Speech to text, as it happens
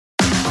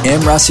Em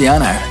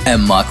Rusciano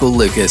and Michael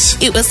Lucas.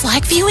 It was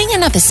like viewing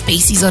another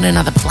species on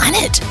another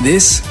planet.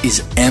 This is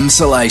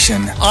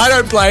Emsolation. I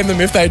don't blame them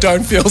if they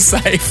don't feel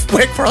safe.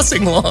 We're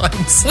crossing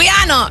lines. We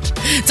are not.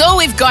 It's all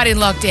we've got in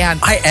lockdown.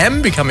 I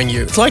am becoming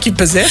you. It's like you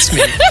possessed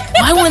me.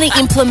 I want to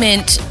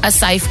implement a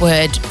safe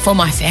word for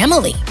my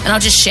family, and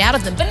I'll just shout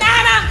at them,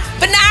 banana,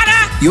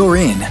 banana. You're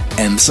in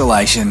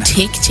Emsolation.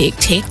 Tick, tick,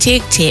 tick,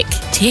 tick, tick,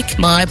 tick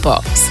my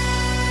box.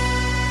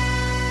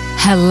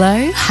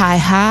 Hello,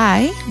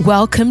 hi.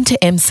 Welcome to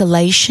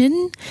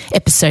Emsolation,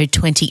 episode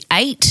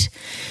 28.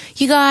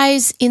 You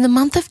guys, in the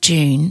month of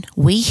June,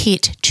 we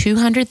hit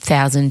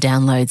 200,000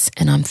 downloads,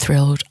 and I'm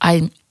thrilled.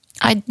 I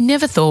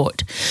never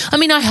thought. I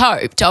mean, I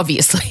hoped,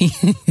 obviously.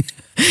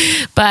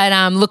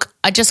 But look,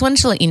 I just wanted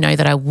to let you know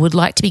that I would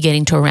like to be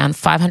getting to around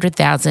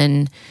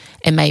 500,000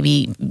 and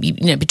maybe,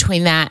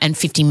 between that and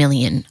 50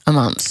 million a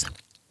month.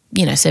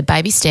 So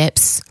baby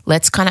steps.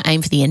 Let's kind of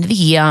aim for the end of the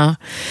year.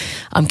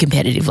 I'm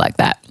competitive like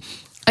that.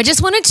 I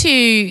just wanted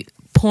to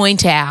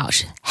point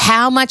out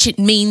how much it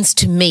means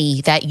to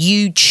me that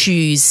you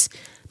choose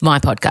my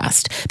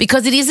podcast,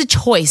 because it is a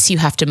choice you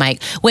have to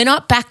make. We're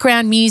not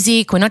background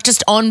music. We're not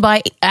just on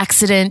by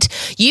accident.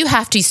 You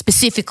have to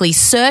specifically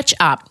search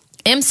up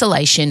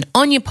Emsolation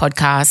on your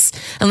podcast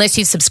unless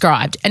you've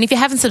subscribed. And if you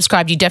haven't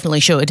subscribed, you definitely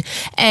should.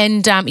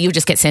 And you'll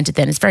just get sent it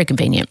then. It's very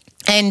convenient.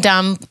 And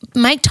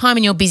make time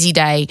in your busy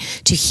day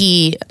to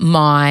hear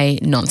my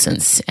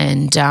nonsense.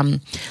 And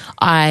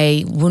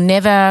I will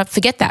never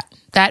forget that.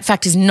 That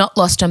fact is not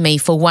lost on me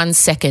for 1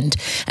 second.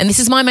 And this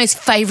is my most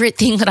favourite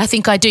thing that I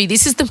think I do.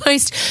 This is the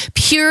most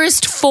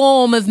purest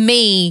form of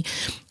me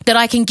that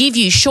I can give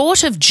you,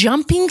 short of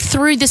jumping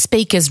through the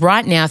speakers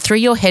right now, through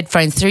your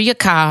headphones, through your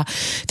car,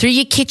 through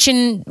your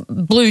kitchen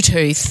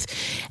Bluetooth,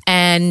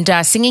 and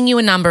singing you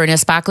a number in a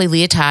sparkly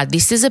leotard.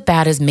 This is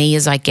about as me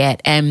as I get.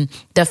 And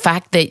the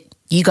fact that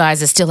you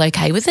guys are still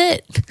okay with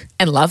it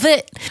and love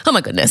it, oh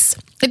my goodness,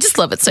 I just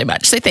love it so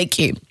much. So thank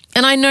you.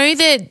 And I know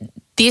that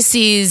this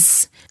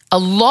is a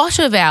lot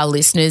of our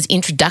listeners'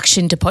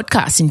 introduction to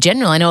podcasts in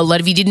general. I know a lot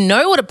of you didn't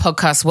know what a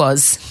podcast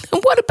was.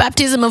 What a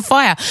baptism of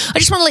fire. I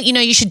just want to let you know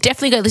you should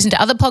definitely go listen to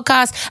other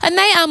podcasts, and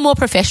they are more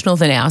professional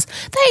than ours.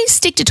 They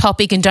stick to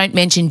topic and don't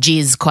mention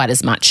jizz quite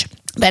as much.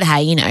 But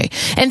hey,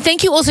 And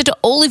thank you also to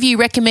all of you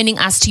recommending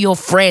us to your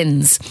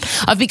friends.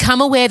 I've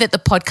become aware that the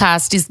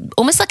podcast is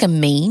almost like a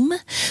meme.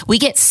 We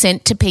get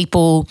sent to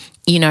people,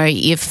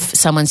 if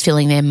someone's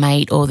feeling their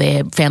mate or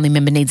their family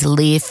member needs a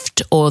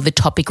lift, or the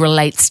topic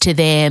relates to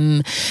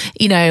them,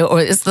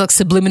 or it's like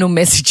subliminal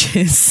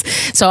messages.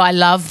 So I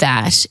love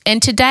that.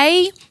 And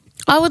today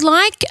I would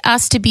like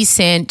us to be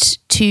sent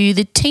to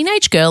the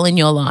teenage girl in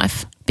your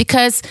life,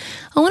 because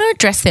I want to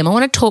address them. I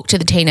want to talk to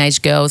the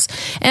teenage girls.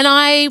 And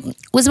I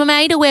was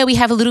made aware we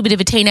have a little bit of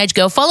a teenage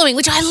girl following,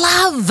 which I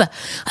love.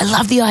 I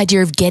love the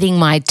idea of getting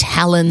my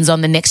talons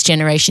on the next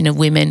generation of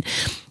women.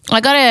 I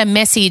got a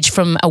message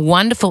from a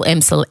wonderful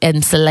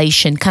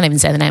Emsolation, can't even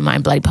say the name of my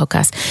own bloody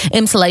podcast,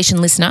 Emsolation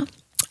listener.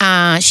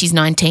 She's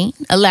 19.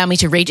 Allow me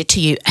to read it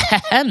to you.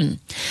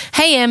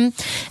 Hey, Em.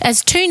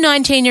 As two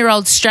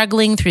 19-year-olds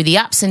struggling through the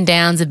ups and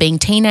downs of being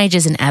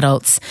teenagers and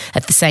adults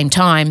at the same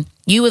time,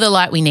 you were the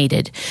light we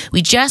needed.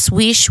 We just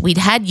wish we'd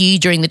had you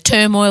during the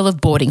turmoil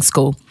of boarding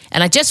school.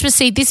 And I just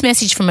received this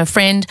message from a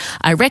friend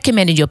I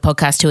recommended your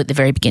podcast to at the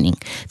very beginning.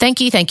 Thank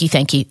you,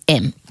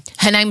 Em.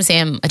 Her name was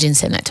Em. I didn't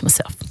send that to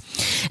myself.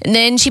 And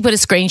then she put a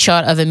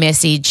screenshot of a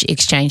message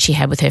exchange she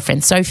had with her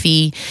friend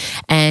Sophie,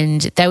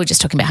 and they were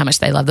just talking about how much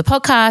they love the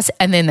podcast,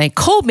 and then they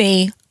called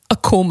me a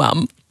cool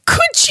mum.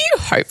 Could you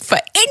hope for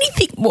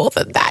anything more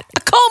than that? A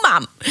cool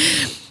mum.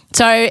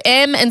 So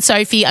Em and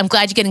Sophie, I'm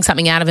glad you're getting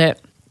something out of it.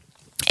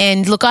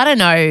 And look, I don't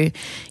know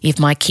if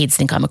my kids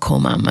think I'm a cool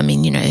mum. I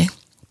mean,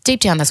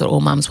 deep down that's what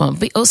all mums want.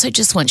 We also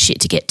just want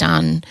shit to get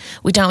done.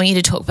 We don't want you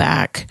to talk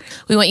back.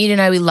 We want you to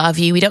know we love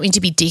you. We don't want you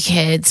to be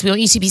dickheads. We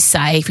want you to be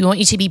safe. We want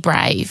you to be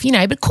brave,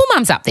 but cool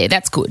mum's up there.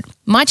 That's good.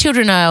 My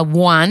children are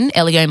 1,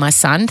 Elio, my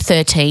son,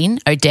 13,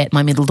 Odette,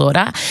 my middle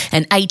daughter,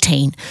 and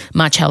 18,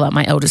 Marcella,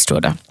 my eldest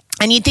daughter.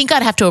 And you'd think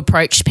I'd have to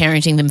approach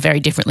parenting them very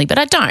differently, but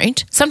I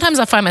don't. Sometimes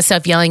I find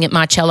myself yelling at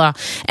Marcella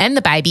and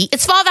the baby,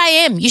 it's 5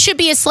 a.m. You should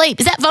be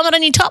asleep. Is that vomit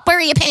on your top? Where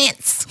are your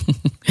pants?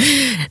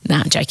 Nah,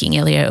 I'm joking.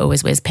 Elio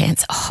always wears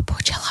pants. Oh, poor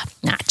Chella.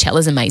 Nah,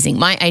 Chella's amazing.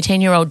 My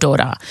 18-year-old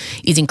daughter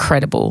is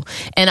incredible,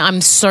 and I'm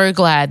so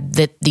glad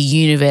that the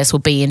universe will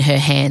be in her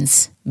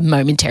hands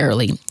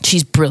momentarily.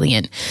 She's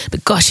brilliant.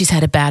 But gosh, she's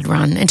had a bad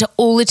run. And to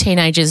all the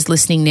teenagers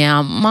listening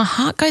now, my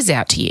heart goes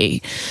out to you,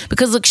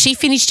 because look, she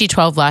finished year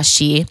 12 last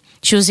year.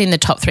 She was in the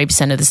top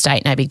 3% of the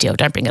state. No big deal.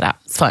 Don't bring it up.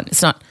 It's fine.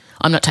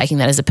 I'm not taking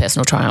that as a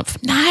personal triumph.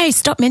 No,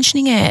 stop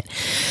mentioning it.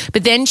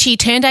 But then she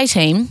turned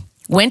 18,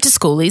 went to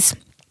schoolies,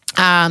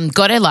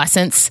 got her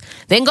license,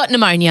 then got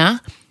pneumonia,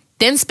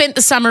 then spent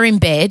the summer in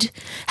bed,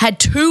 had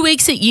 2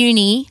 weeks at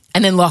uni,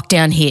 and then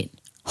lockdown hit.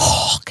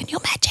 Oh, can you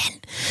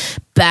imagine?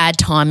 Bad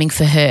timing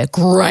for her,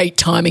 great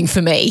timing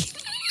for me.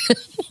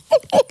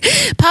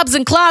 Pubs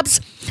and clubs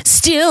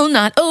still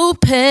not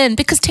open,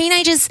 because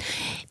teenagers,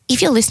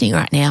 if you're listening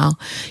right now,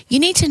 you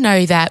need to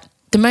know that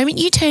the moment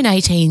you turn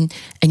 18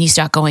 and you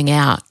start going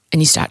out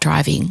and you start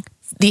driving,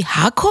 the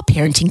hardcore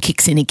parenting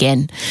kicks in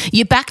again.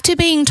 You're back to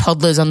being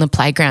toddlers on the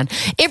playground.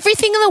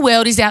 Everything in the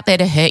world is out there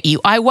to hurt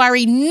you. I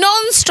worry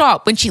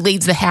nonstop when she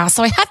leaves the house.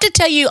 So I have to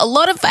tell you, a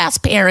lot of us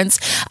parents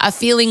are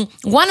feeling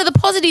one of the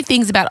positive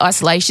things about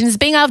isolation is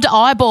being able to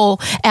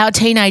eyeball our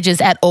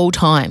teenagers at all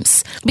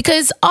times.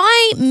 Because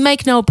I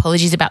make no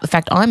apologies about the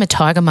fact I'm a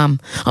tiger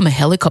mum, I'm a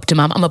helicopter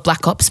mum, I'm a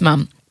black ops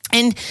mum.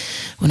 And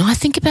when I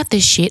think about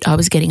this shit I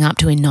was getting up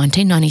to in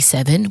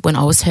 1997 when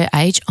I was her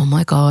age, oh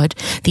my God,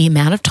 the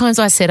amount of times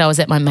I said I was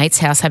at my mate's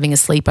house having a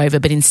sleepover,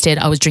 but instead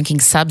I was drinking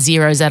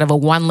Sub-Zeros out of a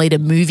 1 litre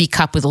movie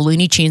cup with a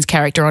Looney Tunes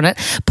character on it,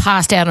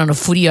 passed out on a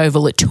footy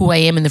oval at 2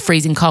 a.m. in the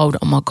freezing cold.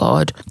 Oh my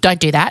God,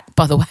 don't do that,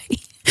 by the way.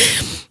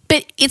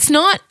 But it's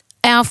not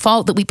our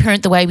fault that we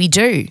parent the way we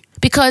do,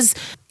 because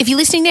if you're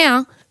listening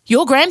now,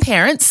 your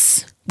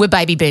grandparents were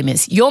baby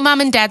boomers. Your mum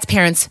and dad's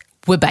parents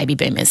were baby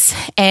boomers.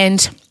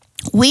 And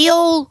we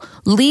all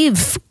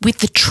live with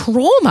the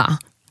trauma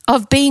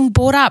of being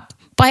brought up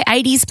by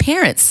 80s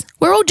parents.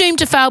 We're all doomed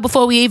to fail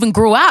before we even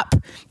grew up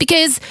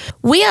because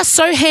we are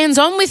so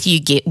hands-on with you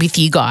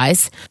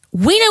guys.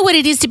 We know what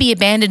it is to be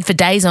abandoned for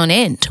days on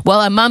end while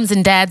our mums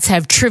and dads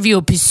have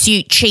Trivial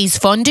Pursuit cheese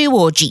fondue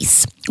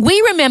orgies. We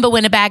remember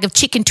when a bag of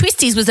chicken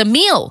twisties was a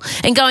meal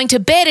and going to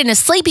bed in a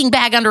sleeping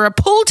bag under a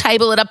pool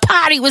table at a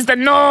party was the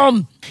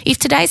norm. If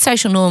today's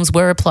social norms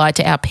were applied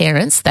to our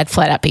parents, they'd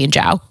flat out be in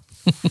jail.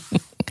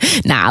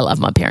 Nah, I love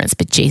my parents,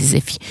 but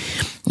Jesus,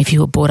 if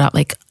you were brought up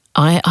like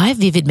I have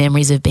vivid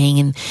memories of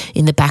being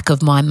in the back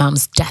of my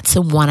mum's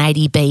Datsun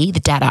 180B, the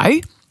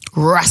Datto,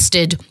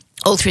 rusted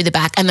all through the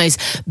back, and those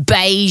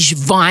beige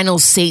vinyl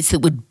seats that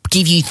would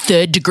give you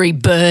third-degree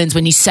burns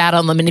when you sat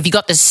on them. And if you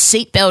got the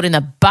seatbelt in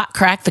the butt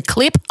crack, the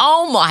clip,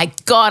 oh my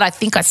God, I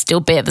think I still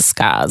bear the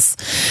scars.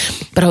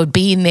 But I would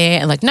be in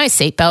there and like no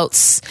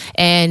seatbelts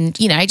and,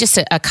 you know, just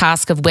a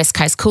cask of West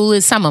Coast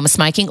coolers. Someone was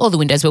smoking, all the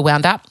windows were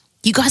wound up.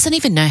 You guys don't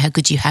even know how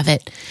good you have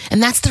it.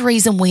 And that's the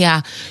reason we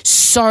are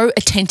so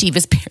attentive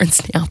as parents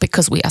now,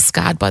 because we are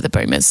scarred by the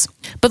boomers.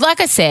 But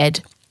like I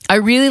said, I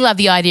really love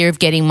the idea of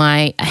getting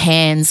my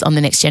hands on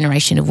the next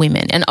generation of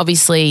women. And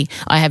obviously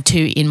I have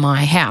 2 in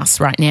my house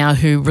right now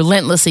who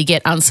relentlessly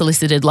get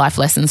unsolicited life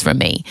lessons from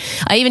me.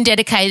 I even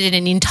dedicated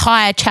an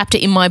entire chapter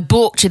in my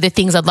book to the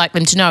things I'd like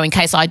them to know in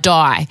case I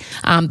die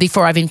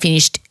before I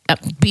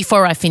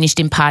finished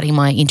imparting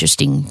my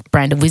interesting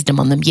brand of wisdom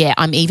on them. Yeah,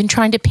 I'm even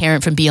trying to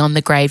parent from beyond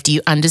the grave. Do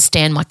you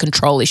understand my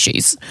control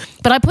issues?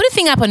 But I put a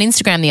thing up on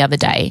Instagram the other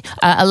day.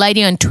 A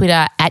lady on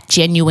Twitter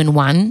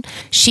 @Genuine1,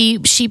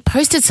 she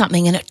posted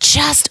something and it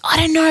just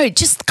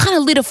kind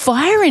of lit a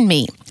fire in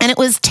me. And it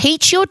was,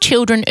 teach your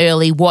children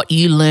early what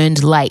you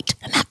learned late.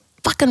 And that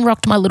fucking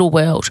rocked my little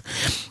world.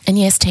 And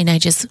yes,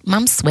 teenagers,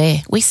 mums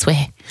swear. We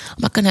swear.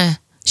 I'm not going to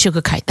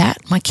sugarcoat that.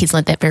 My kids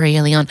learned that very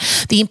early on.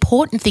 The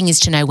important thing is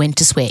to know when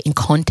to swear in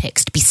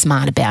context. Be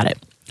smart about it.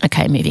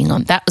 Okay, moving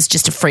on. That was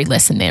just a free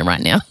lesson there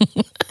right now.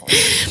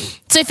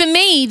 So for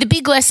me, the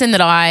big lesson that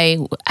I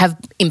have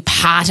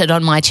imparted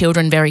on my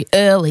children very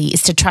early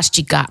is to trust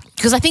your gut.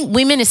 Because I think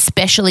women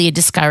especially are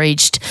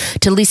discouraged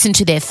to listen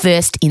to their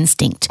first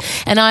instinct.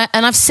 And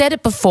I've said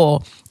it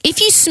before.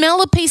 If you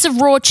smell a piece of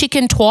raw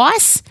chicken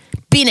twice,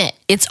 bin it.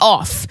 It's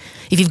off.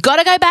 If you've got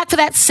to go back for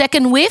that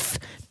second whiff,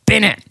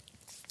 bin it.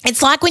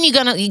 It's like when you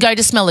go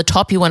to smell the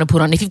top you want to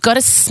put on. If you've got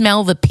to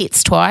smell the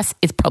pits twice,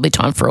 it's probably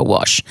time for a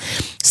wash.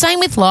 Same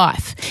with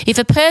life. If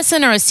a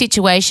person or a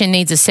situation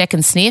needs a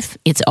second sniff,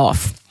 it's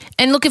off.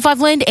 And look, if I've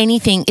learned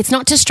anything, it's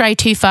not to stray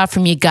too far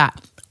from your gut.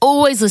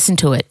 Always listen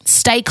to it.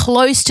 Stay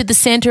close to the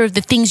center of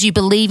the things you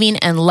believe in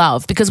and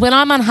love. Because when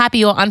I'm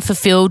unhappy or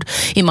unfulfilled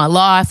in my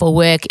life or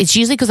work, it's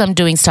usually because I'm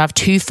doing stuff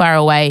too far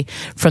away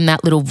from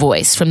that little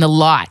voice, from the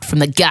light, from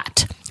the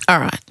gut.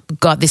 All right.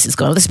 God, this is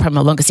probably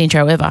my longest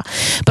intro ever.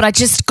 But I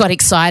just got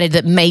excited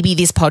that maybe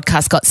this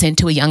podcast got sent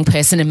to a young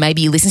person and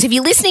maybe you listen. So if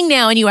you're listening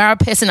now and you are a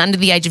person under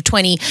the age of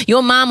 20,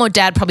 your mum or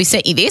dad probably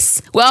sent you this.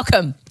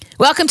 Welcome.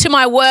 Welcome to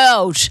my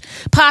world.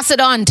 Pass it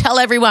on. Tell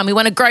everyone. We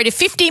want to grow to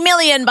 50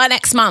 million by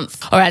next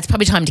month. All right, it's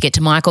probably time to get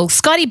to Michael.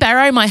 Scotty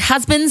Barrow, my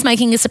husband's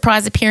making a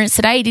surprise appearance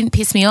today. He didn't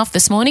piss me off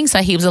this morning, so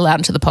he was allowed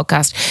into the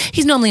podcast.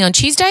 He's normally on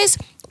Tuesdays,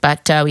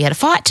 but we had a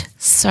fight,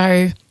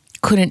 so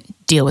couldn't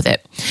deal with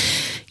it.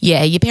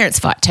 Yeah, your parents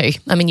fight too.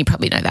 I mean, you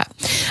probably know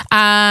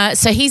that.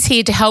 So he's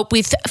here to help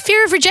with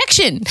fear of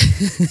rejection.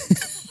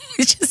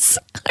 It's just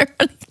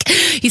ironic.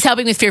 He's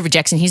helping with fear of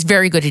rejection. He's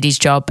very good at his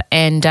job.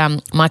 And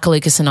Michael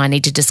Lucas and I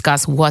need to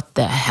discuss what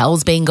the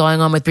hell's been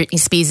going on with Britney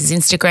Spears'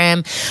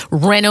 Instagram.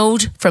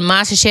 Reynolds from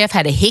MasterChef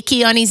had a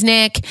hickey on his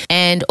neck.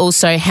 And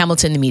also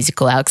Hamilton the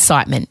musical, our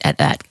excitement at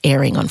that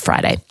airing on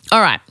Friday.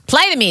 All right,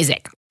 play the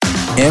music.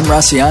 Em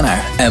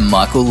Rusciano and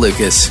Michael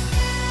Lucas.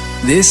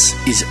 This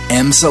is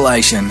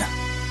Emsolation.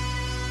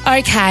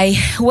 Okay,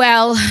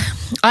 well,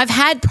 I've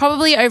had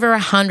probably over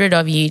 100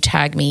 of you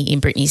tag me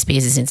in Britney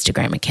Spears'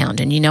 Instagram account,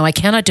 and you know I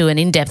cannot do an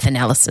in-depth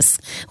analysis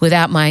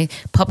without my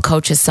pop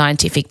culture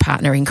scientific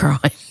partner in crime.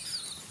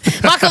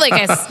 Michael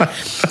Lucas.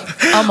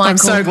 Oh, Michael. I'm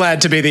so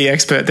glad to be the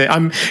expert there.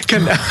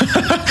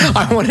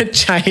 I want to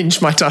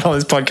change my title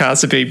of this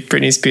podcast to be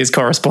Britney Spears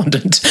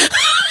correspondent.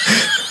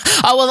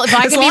 Oh, well, if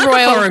I It's can like be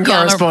royal. a foreign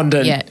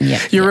correspondent.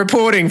 You're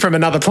reporting from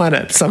another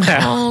planet somehow.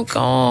 Oh,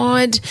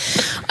 God.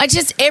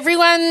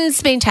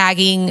 Everyone's been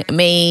tagging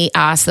me,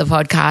 Ask the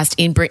Podcast,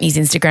 in Britney's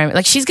Instagram.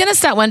 Like, she's going to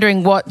start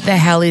wondering what the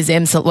hell is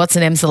what's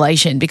an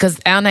emsolation, because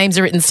our names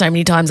are written so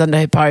many times under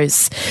her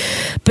posts.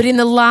 But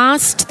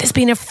there's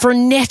been a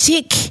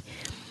frenetic,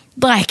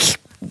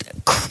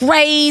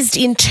 crazed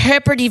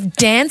interpretive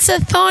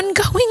dance-a-thon going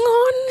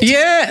on.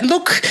 Yeah,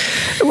 look,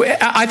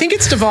 I think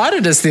it's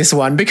divided as this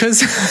one,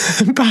 because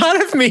part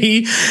of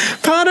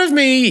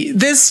me,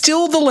 there's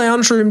still the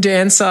lounge room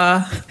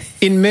dancer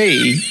in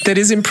me that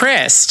is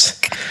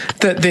impressed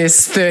that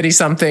this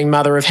 30-something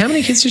mother of, how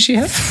many kids does she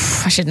have?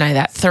 I should know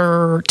that.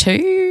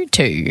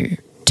 Two.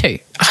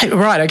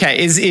 Right,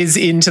 okay, is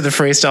into the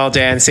freestyle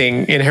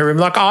dancing in her room.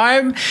 Like,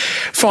 I'm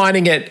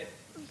finding it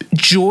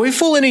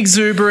joyful and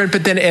exuberant,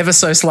 but then ever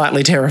so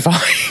slightly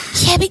terrifying.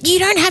 Yeah, but you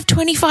don't have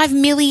 25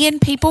 million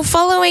people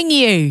following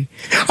you.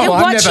 They're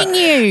watching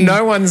you.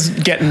 No one's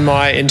getting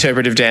my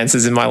interpretive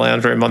dances in my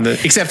lounge room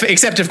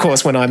except of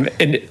course when I'm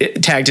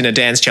tagged in a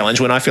dance challenge,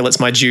 when I feel it's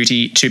my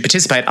duty to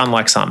participate,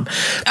 unlike some.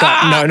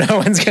 But no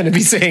one's going to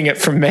be seeing it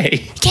from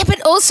me. Yeah, but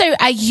also,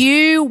 are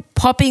you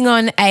popping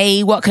on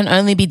a what can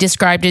only be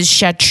described as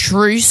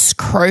chartreuse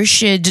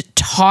crocheted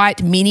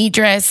tight mini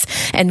dress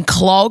and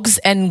clogs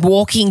and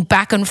walking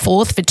back and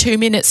forth for 2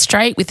 minutes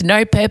straight with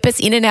no purpose,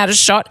 in and out of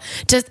shot,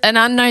 to an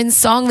unknown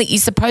song that you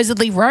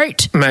supposedly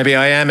wrote? Maybe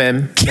I am,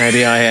 Em.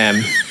 Maybe I am.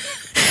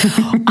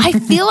 I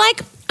feel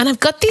like, and I've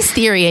got this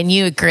theory, and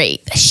you agree,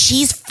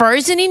 she's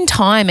frozen in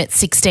time at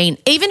 16.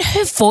 Even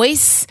her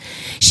voice,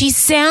 she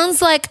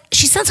sounds like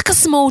a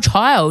small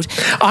child.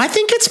 I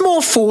think it's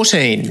more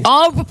 14.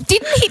 Oh,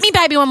 didn't Hit Me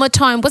Baby One More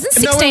Time? Wasn't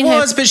 16 No, it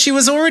was, but she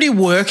was already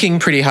working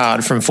pretty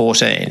hard from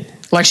 14.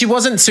 Like, she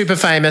wasn't super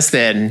famous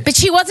then. But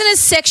she wasn't as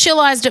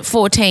sexualized at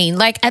 14.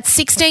 Like, at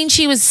 16,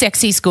 she was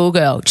sexy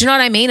schoolgirl. Do you know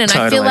what I mean? And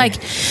Totally. I feel like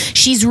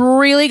she's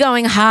really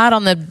going hard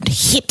on the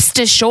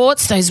hipster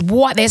shorts.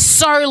 They're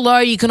so low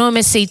you can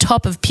almost see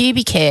top of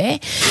pubic hair.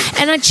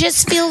 And I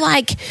just feel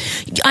like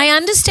I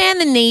understand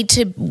the need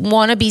to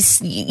want to be...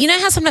 You know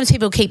how sometimes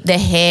people keep their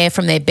hair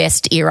from their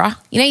best era?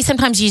 You know,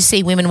 sometimes you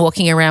see women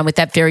walking around with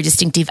that very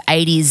distinctive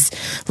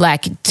 80s,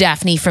 like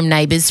Daphne from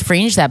Neighbours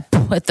fringe, that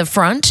at the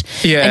front.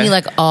 Yeah. And you're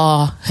like, oh,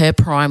 her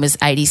prime was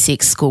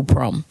 86 school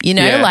prom. You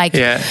know,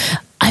 Yeah.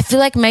 I feel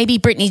like maybe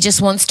Britney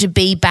just wants to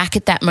be back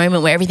at that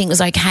moment where everything was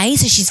okay,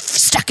 so she's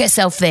stuck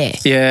herself there.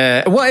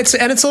 Yeah. Well,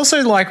 it's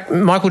also like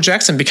Michael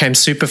Jackson became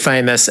super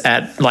famous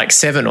at like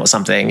 7 or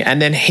something,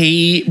 and then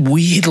he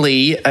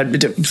weirdly,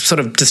 sort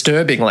of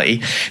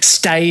disturbingly,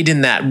 stayed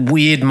in that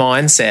weird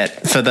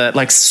mindset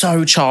for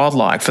so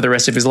childlike for the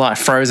rest of his life,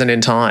 frozen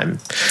in time.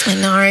 I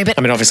know, but...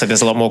 I mean, obviously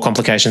there's a lot more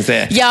complications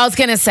there. Yeah, I was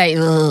going to say,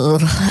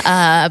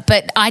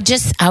 but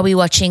are we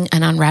watching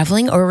an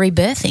unraveling or a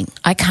rebirthing?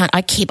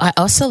 I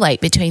oscillate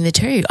between the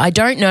two. I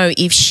don't know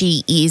if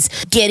she is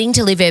getting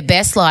to live her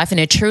best life in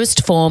her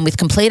truest form with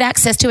complete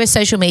access to her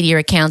social media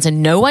accounts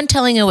and no one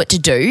telling her what to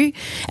do,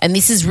 and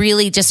this is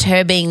really just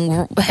her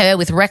being her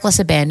with reckless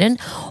abandon,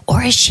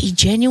 or is she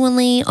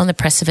genuinely on the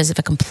precipice of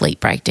a complete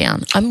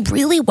breakdown? I'm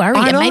really worried.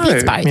 And maybe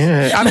it's both.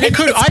 Yeah. I mean,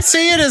 I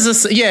see it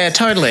as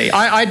totally.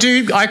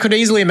 I could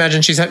easily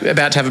imagine she's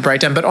about to have a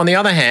breakdown, but on the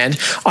other hand,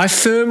 I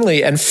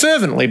firmly and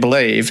fervently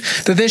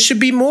believe that there should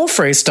be more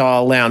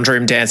freestyle lounge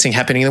room dancing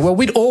happening in the world.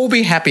 We'd all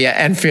be happier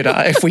and fitter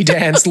if we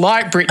danced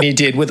like Britney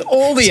did, with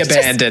all the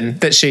abandon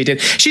that she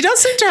did. She does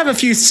seem to have a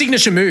few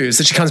signature moves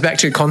that she comes back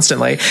to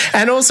constantly.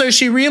 And also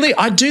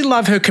I do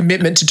love her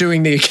commitment to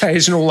doing the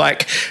occasional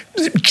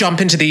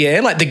jump into the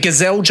air, like the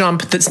gazelle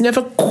jump that's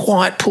never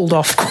quite pulled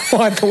off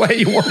quite the way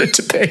you want it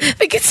to be.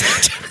 The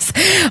gazelle jumps.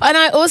 And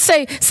I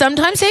also,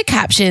 sometimes her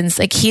captions,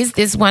 like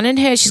there's one in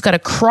her, she's got a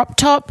crop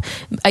top,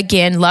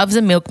 again, loves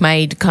a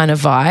milkmaid kind of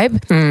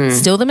vibe.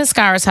 Still the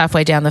mascara's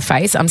halfway down the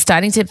face. I'm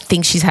starting to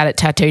think she's had it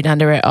tattooed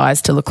under her eyes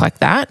to look like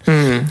that.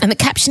 And the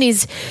caption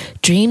is,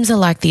 dreams are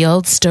like the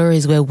old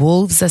stories where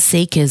wolves are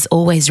seekers,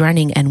 always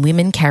running, and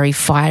women carry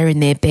fire in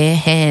their bare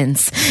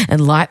hands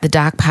and light the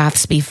dark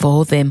paths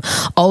before them.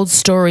 Old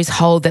stories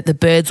hold that the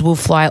birds will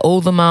fly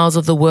all the miles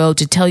of the world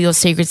to tell your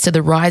secrets to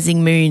the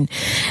rising moon.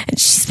 And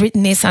she's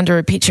written this under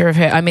a picture of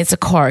her. I mean, it's a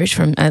quote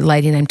from a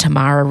lady named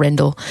Tamara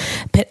Rendell,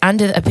 but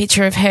under a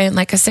picture of her in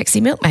like a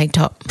sexy milkmaid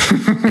top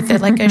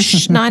with like a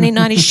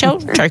 1990s shell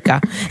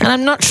choker. And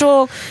I'm not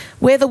sure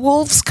where the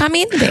wolves come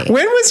in there.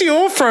 When was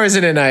your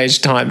frozen in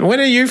age time?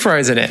 When are you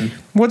frozen in?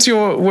 What's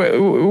your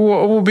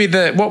what will be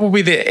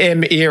the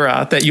M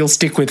era that you'll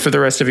stick with for the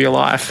rest of your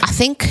life? I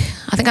think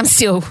I'm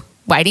still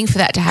waiting for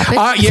that to happen.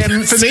 Yeah,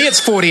 for me it's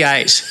 48.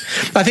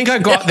 I think I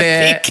got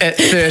there at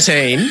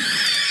 13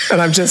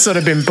 and I've just sort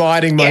of been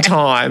biding my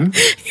time.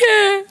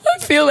 Yeah, I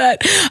feel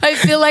that. I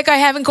feel like I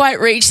haven't quite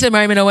reached the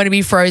moment I want to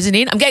be frozen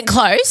in. I'm getting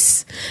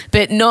close,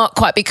 but not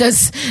quite,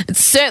 because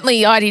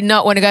certainly I did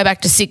not want to go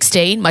back to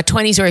 16. My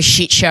 20s were a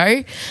shit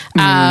show.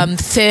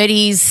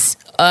 30s,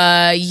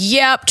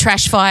 Yep,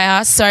 trash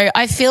fire. So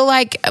I feel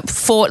like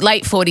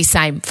late 40s,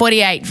 same.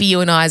 48 for you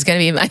and I is going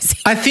to be amazing.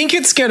 I think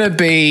it's going to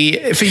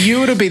be, for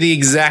you, it'll be the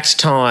exact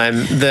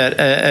time that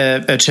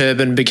a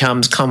turban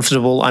becomes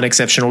comfortable,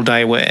 unexceptional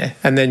day wear,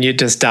 and then you're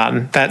just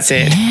done. That's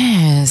it.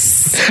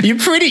 Yes.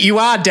 You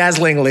are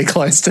dazzlingly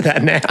close to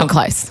that now. I'm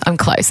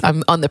close.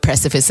 I'm on the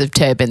precipice of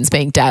turbans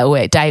being day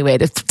wear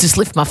to just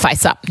lift my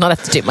face up, not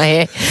have to dip my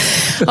hair.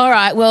 All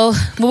right, well,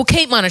 we'll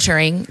keep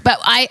monitoring, but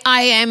I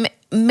am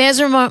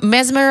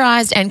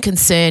mesmerised and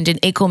concerned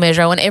in equal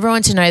measure. I want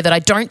everyone to know that I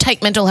don't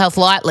take mental health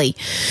lightly,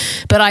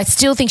 but I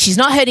still think she's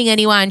not hurting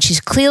anyone.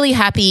 She's clearly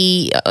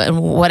happy in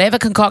whatever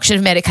concoction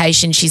of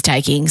medication she's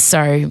taking,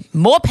 so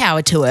more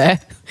power to her.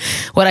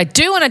 What I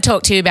do want to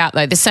talk to you about,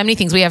 though, there's so many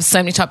things. We have so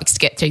many topics to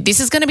get through. This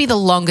is going to be the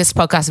longest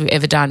podcast we've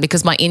ever done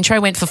because my intro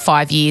went for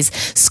 5 years.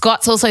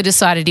 Scott's also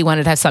decided he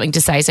wanted to have something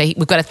to say, so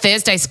we've got a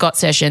Thursday Scott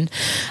session.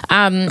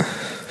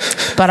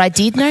 But I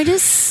did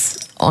notice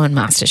on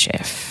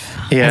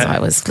MasterChef, as I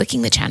was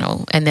flicking the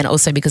channel, and then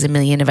also because a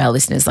million of our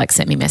listeners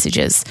sent me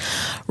messages,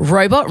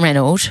 Robot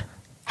Reynolds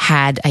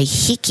had a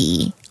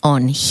hickey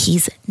on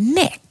his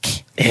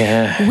neck,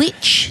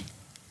 which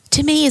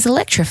to me is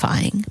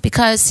electrifying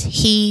because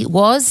he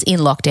was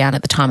in lockdown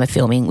at the time of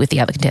filming with the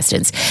other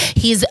contestants.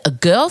 His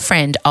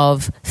girlfriend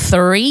of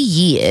 3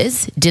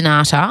 years,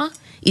 Dinata,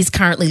 is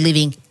currently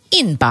living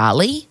in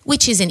Bali,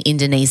 which is in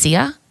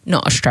Indonesia,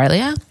 not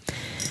Australia.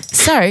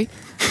 So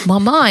my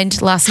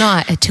mind last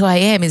night at 2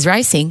 a.m. is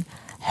racing.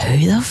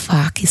 Who the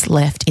fuck is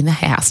left in the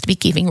house to be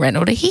giving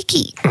Reynolds a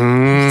hickey?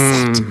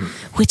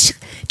 Which,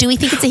 do we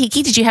think it's a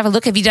hickey? Did you have a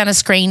look? Have you done a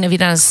screen? Have you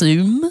done a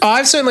Zoom?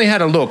 I've certainly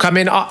had a look. I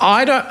mean,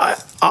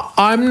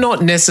 I'm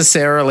not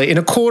necessarily, in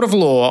a court of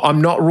law, I'm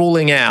not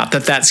ruling out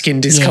that skin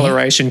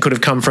discoloration could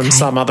have come from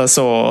some other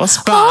source.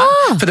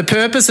 But for the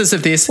purposes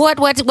of this, what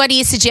are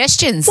your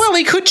suggestions? Well,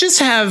 he could just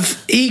have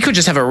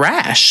a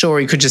rash, or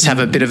he could just have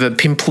a bit of a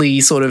pimply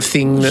sort of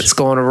thing that's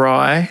gone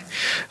awry.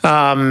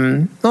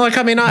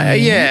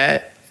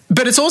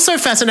 But it's also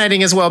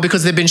fascinating as well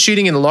because they've been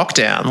shooting in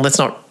lockdown. Let's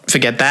not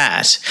forget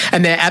that.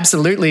 And they're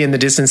absolutely in the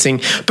distancing.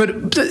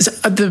 But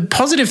the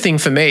positive thing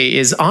for me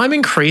is I'm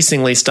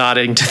increasingly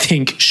starting to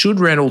think,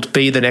 should Reynolds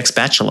be the next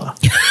Bachelor?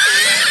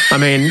 I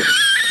mean,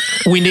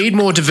 we need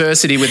more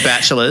diversity with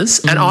bachelors,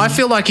 and I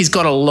feel like he's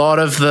got a lot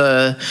of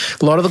the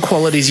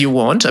qualities you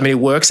want. I mean, he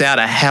works out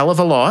a hell of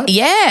a lot.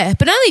 Yeah,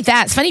 but not only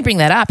that, it's funny you bring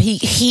that up.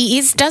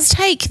 He does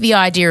take the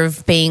idea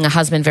of being a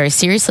husband very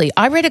seriously.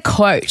 I read a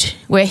quote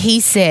where he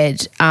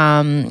said,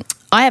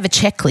 I have a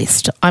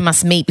checklist I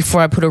must meet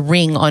before I put a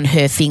ring on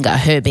her finger,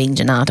 her being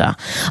Dinata.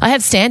 I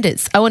have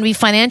standards. I want to be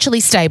financially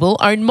stable,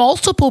 own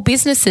multiple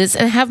businesses,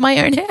 and have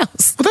my own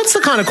house. Well, that's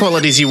the kind of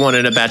qualities you want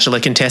in a Bachelor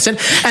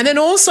contestant. And then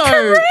also,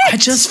 correct. I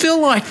just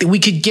feel like we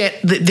could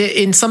get,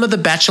 in some of the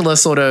Bachelor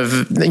sort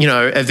of,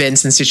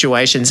 events and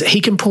situations, he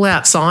can pull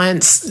out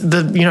science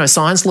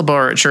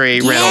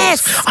laboratory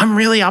Reynolds. I'm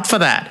really up for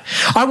that.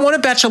 I want a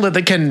Bachelor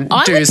that can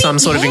do some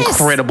sort of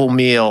incredible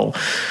meal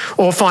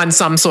or find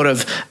some sort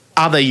of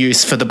other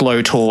use for the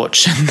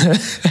blowtorch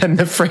and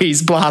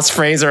the blast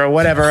freezer or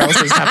whatever else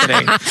is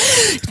happening.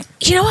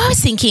 You know what I was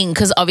thinking?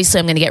 Because obviously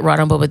I'm going to get right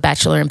on board with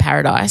Bachelor in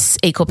Paradise,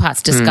 equal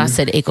parts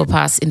disgusted, equal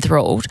parts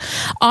enthralled.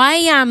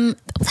 I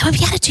would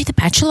be able to do The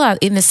Bachelor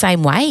in the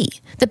same way.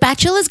 The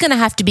Bachelor's going to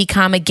have to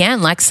become,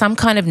 again, like some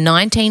kind of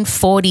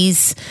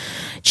 1940s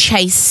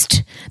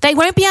chaste. They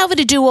won't be able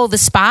to do all the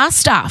spa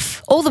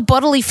stuff. All the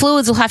bodily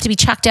fluids will have to be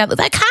chucked out that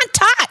they can't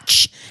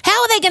touch. How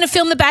are they going to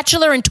film The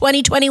Bachelor in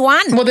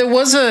 2021? Well, there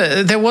was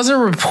a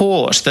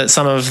report that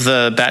some of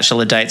the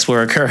Bachelor dates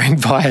were occurring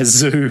via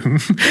Zoom,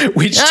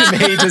 which to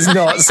me does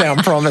not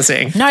sound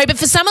promising. No, but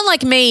for someone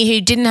like me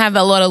who didn't have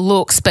a lot of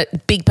looks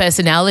but big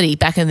personality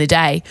back in the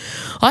day,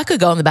 I could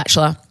go on The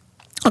Bachelor.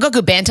 I got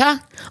good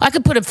banter. I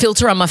could put a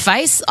filter on my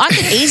face. I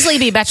could easily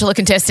be a Bachelor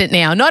contestant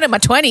now. Not in my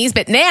 20s,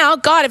 but now,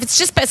 God, if it's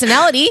just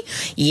personality,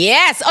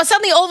 yes. Oh,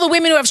 suddenly all the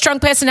women who have strong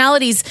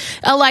personalities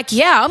are like,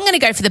 yeah, I'm going to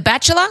go for The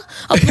Bachelor.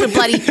 I'll put a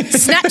bloody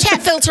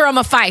Snapchat filter on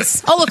my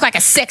face. I'll look like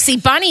a sexy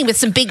bunny with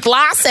some big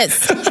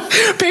glasses.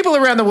 People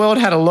around the world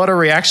had a lot of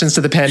reactions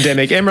to the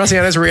pandemic. Em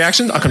Rossiano's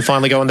reaction, I can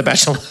finally go on The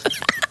Bachelor.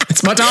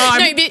 It's my time.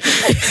 No,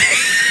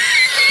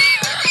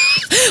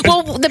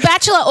 well, The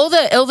Bachelor, all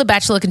the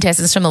Bachelor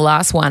contestants from the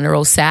last one are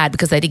all sad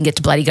because they didn't get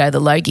to bloody go to the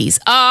Logies.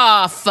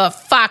 Oh, for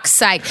fuck's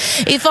sake.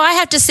 If I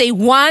have to see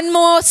one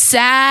more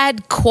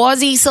sad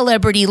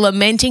quasi-celebrity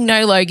lamenting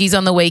no Logies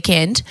on the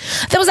weekend,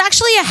 there was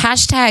actually a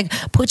hashtag,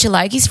 put your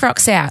Logies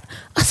frocks out.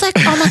 I was like,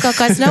 oh my God,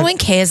 guys, no one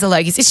cares the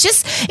Logies.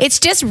 It's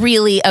just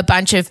really a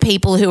bunch of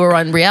people who are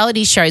on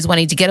reality shows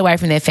wanting to get away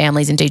from their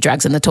families and do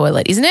drugs in the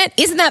toilet, isn't it?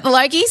 Isn't that the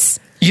Logies?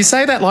 You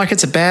say that like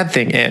it's a bad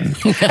thing, Em.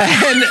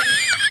 And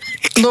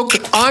look,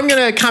 I'm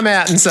going to come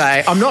out and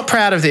say I'm not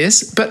proud of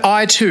this, but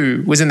I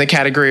too was in the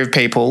category of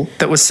people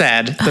that was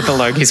sad that the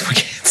Logies were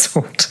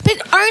cancelled.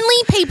 But only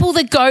people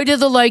that go to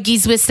the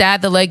Logies were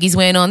sad the Logies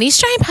weren't on. The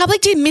Australian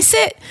public didn't miss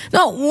it.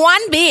 Not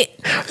one bit.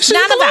 So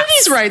None the of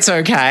us. Logies rate's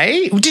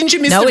okay. Didn't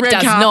you miss the red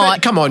carpet?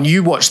 Not. Come on,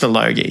 you watch the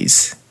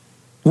Logies.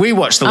 We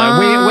watch the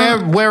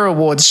we're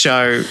awards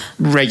show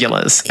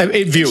regulars,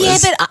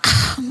 viewers. Yeah, but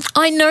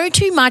I know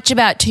too much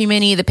about too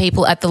many of the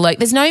people at the Logie.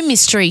 There's no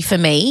mystery for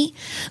me.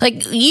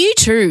 Like you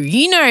too.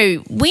 We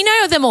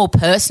know them all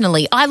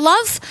personally. I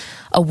love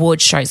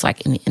award shows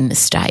like in the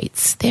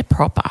States. They're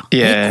proper.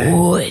 Yeah. They're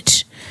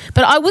good.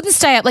 But I wouldn't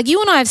stay up. Like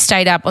you and I have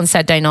stayed up on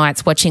Saturday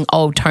nights watching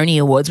old Tony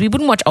Awards. We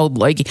wouldn't watch old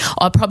Logie.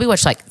 I'd probably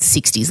watch like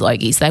 60s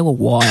Logies. They were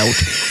wild.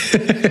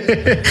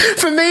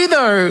 For me,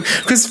 though,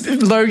 because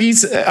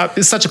Logies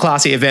is such a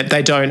classy event,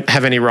 they don't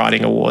have any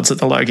writing awards at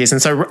the Logies.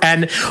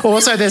 And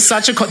also there's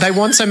they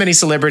want so many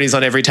celebrities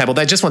on every table.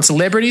 They just want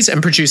celebrities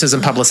and producers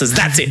and publicists.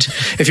 That's it.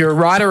 If you're a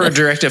writer or a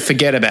director,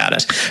 forget about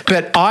it.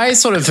 But I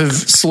sort of have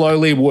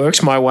slowly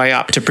worked my way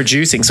up to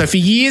producing. So for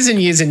years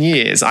and years and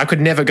years, I could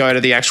never go to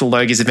the actual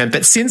Logies event.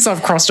 But since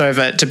I've crossed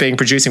over to being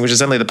producing, which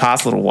is only the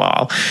past little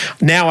while,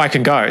 now I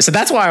can go. So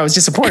that's why I was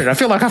disappointed. I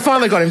feel like I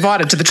finally got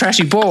invited to the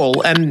trashy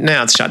ball and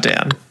now it's shut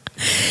down.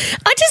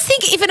 I just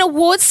think if an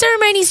awards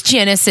ceremony's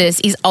genesis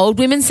is old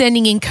women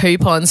sending in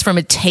coupons from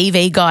a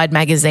TV Guide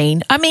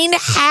magazine, I mean,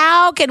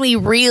 how can we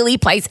really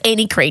place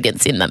any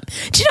credence in them?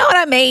 Do you know what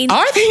I mean?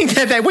 I think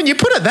that when you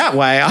put it that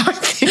way, I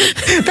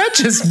think that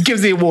just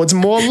gives the awards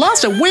more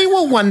luster. We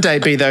will one day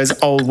be those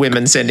old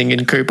women sending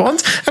in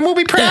coupons and we'll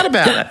be proud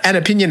about it and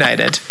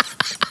opinionated.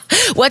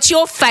 What's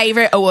your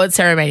favourite award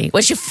ceremony?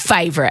 What's your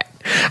favourite?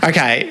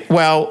 Okay,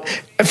 well,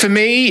 for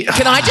me...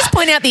 Can I just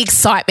point out the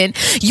excitement?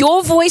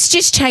 Your voice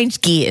just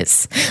changed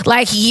gears.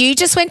 Like, you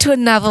just went to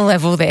another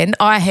level then.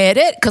 I heard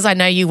it because I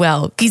know you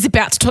well. He's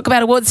about to talk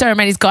about award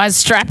ceremonies. Guys,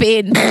 strap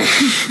in.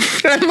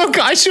 Look,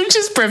 I should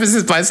just preface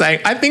this by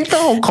saying I think the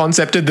whole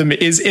concept of them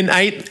is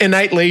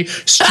innately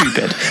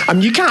stupid.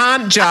 You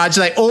can't judge.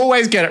 They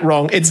always get it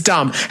wrong. It's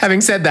dumb.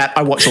 Having said that,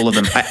 I watch all of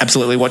them. I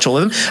absolutely watch all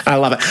of them. And I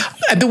love it.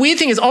 And the weird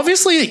thing is,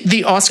 obviously,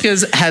 the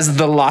Oscars has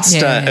the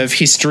luster of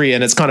history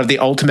and it's kind of the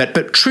ultimate.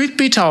 But truth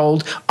be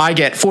told, I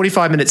get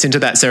 45 minutes into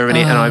that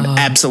ceremony and I'm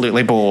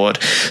absolutely bored.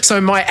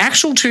 So my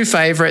actual two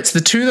favourites,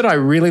 the two that I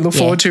really look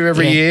forward to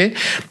every year,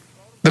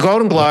 the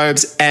Golden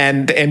Globes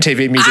and the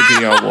MTV Music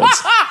Video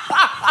Awards.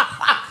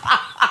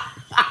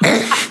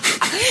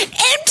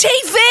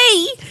 MTV?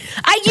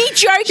 Are you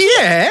joking?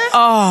 Yeah.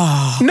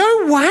 Oh.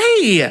 No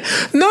way.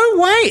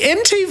 No way.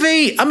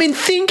 MTV, I mean,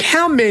 think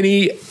how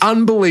many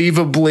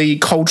unbelievably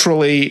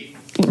culturally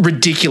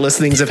ridiculous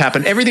things have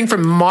happened. Everything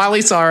from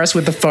Miley Cyrus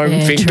with the foam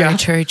finger.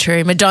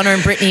 True. Madonna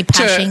and Britney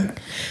pashing.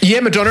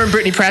 Madonna and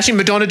Britney pashing.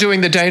 Madonna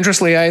doing the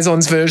Dangerous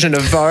Liaisons version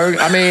of Vogue.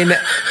 I mean,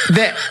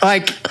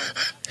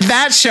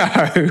 that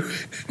show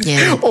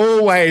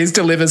always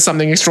delivers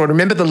something extraordinary.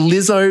 Remember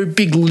the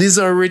big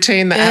Lizzo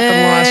routine that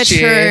happened last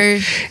year?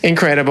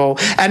 Incredible.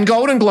 And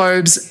Golden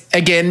Globes,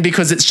 again,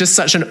 because it's just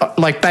such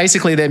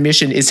basically their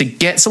mission is to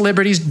get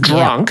celebrities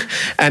drunk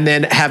and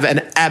then have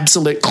an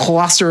absolute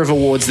cluster of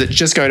awards that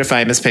just go to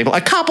famous people.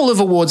 A couple of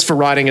awards for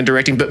writing and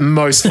directing, but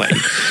mostly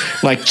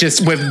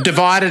we've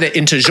divided it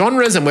into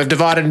genres and we've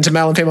divided it into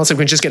male and female so we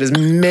can just get as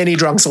many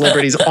drunk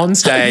celebrities on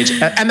stage.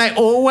 And they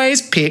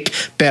always pick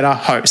better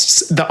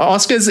hosts. The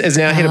Oscars is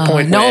now hit a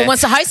point where no one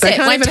wants to host they it.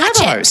 can't Won't even have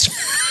touch a it.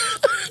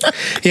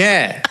 host.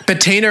 Yeah,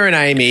 but Tina and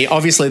Amy,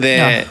 obviously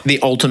they're the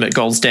ultimate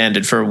gold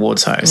standard for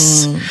awards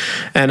hosts.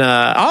 And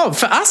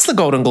for us, the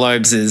Golden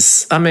Globes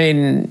is, I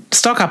mean,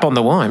 stock up on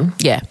the wine.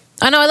 Yeah.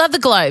 I know, I love the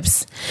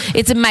Globes.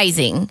 It's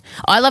amazing.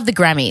 I love the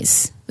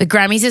Grammys. The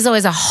Grammys is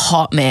always a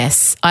hot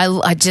mess.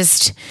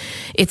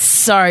 It's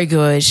so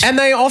good. And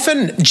they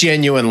often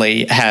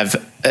genuinely have,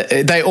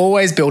 they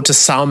always build to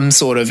some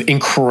sort of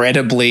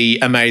incredibly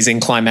amazing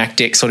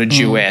climactic sort of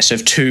duet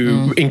of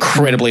two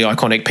incredibly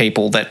iconic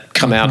people that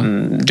come out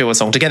and do a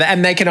song together.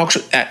 And they can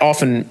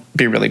often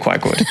be really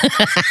quite good.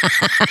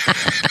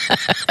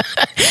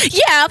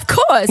 Yeah, of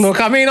course. Look,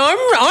 I mean,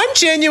 I'm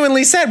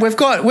genuinely sad. We're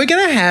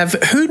going to have,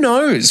 who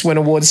knows when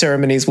award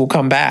ceremonies will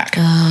come back.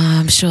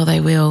 I'm sure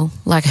they will,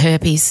 like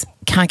herpes.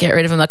 Can't get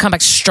rid of them. They'll come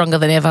back stronger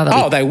than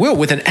ever. They will,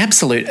 with an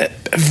absolute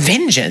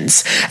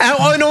vengeance.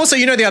 And also,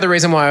 the other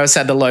reason why I was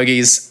sad the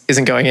Logies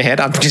isn't going ahead,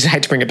 I just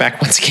hate to bring it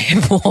back once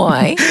again.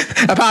 Why?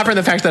 Apart from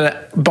the fact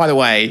that, by the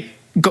way,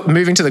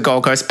 moving to the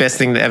Gold Coast, best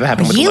thing that ever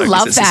happened with the Logies.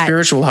 Love it's that. A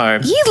spiritual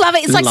home. You love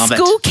it. It's like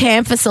school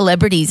camp for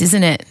celebrities,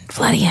 isn't it?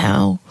 Bloody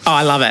hell. Oh,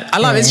 I love it.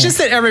 It's just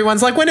that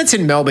everyone's like, when it's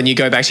in Melbourne, you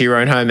go back to your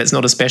own home, it's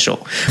not as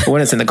special. But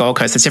when it's in the Gold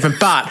Coast, it's different.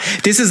 But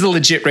this is the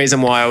legit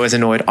reason why I was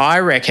annoyed. I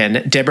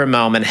reckon Deborah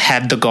Mailman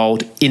had the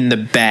gold in the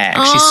bag.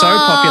 She's so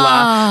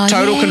popular.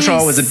 Total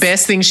Control was the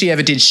best thing she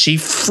ever did. She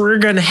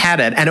friggin' had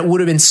it. And it would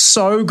have been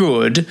so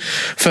good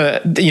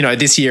for,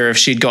 this year if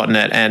she'd gotten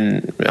it.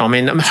 And, I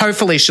mean,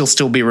 hopefully she'll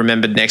still be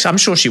remembered next. I'm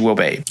sure she will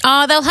be.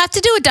 Oh, they'll have to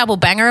do a double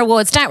banger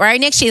awards. Don't worry.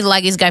 Next year the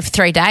Logies go for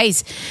 3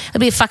 days. It'll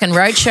be a fucking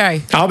road show.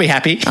 I'll be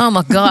happy. Oh,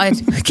 my God.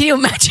 Can you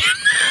imagine?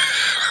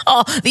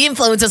 The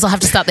influencers will have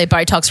to start their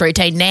Botox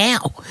routine now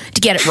to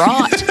get it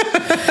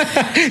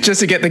right. Just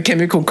to get the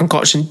chemical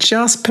concoction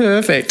just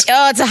perfect.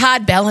 Oh, it's a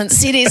hard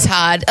balance. It is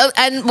hard.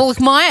 And well,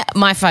 my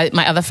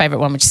other favourite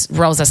one, which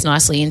rolls us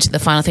nicely into the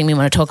final thing we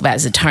want to talk about,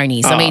 is the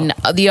Tonys. I mean,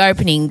 the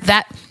opening,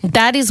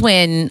 that is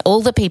when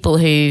all the people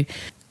who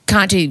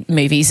can't do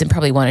movies and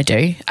probably want to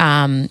do,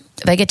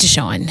 they get to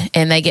shine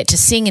and they get to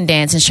sing and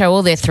dance and show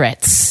all their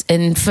threats.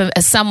 And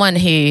as someone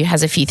who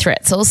has a few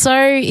threats also,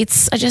 I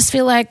just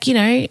feel like,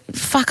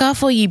 fuck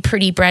off all you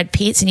pretty Brad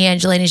Pitts and your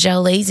Angelina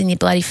Jolies and your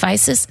bloody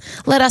faces.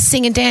 Let us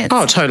sing and dance.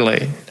 Oh,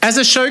 totally. As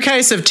a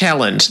showcase of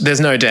talent,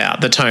 there's no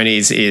doubt the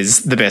Tonys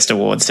is the best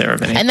awards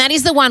ceremony. And that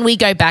is the one we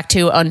go back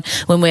to on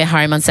when we're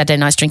home on Saturday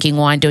nights drinking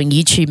wine, doing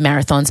YouTube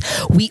marathons.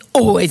 We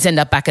always end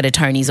up back at a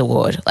Tony's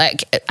award,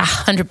 like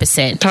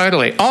 100%.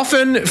 Totally.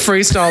 Often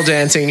freestyle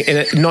dancing,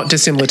 not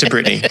dissimilar to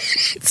Britney.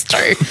 It's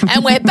true.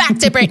 And we're back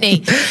to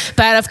Britney.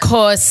 But of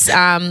course,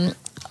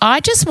 I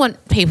just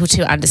want people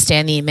to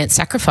understand the immense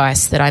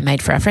sacrifice that I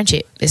made for our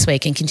friendship this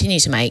week and continue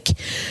to make.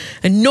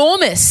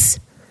 Enormous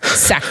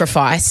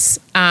sacrifice.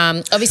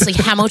 Obviously,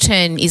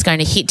 Hamilton is going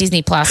to hit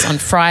Disney Plus on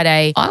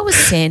Friday. I was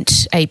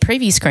sent a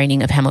preview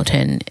screening of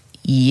Hamilton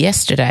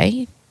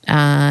yesterday.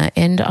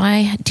 And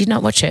I did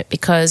not watch it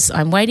because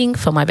I'm waiting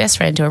for my best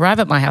friend to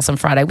arrive at my house on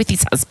Friday with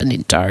his husband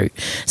in tow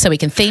so we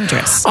can theme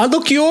dress.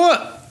 Look,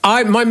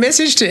 my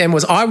message to Em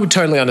was I would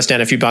totally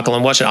understand if you buckle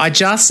and watch it. I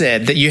just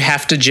said that you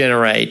have to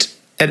generate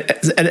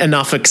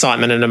enough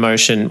excitement and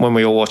emotion when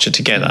we all watch it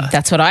together.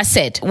 That's what I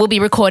said. We'll be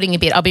recording a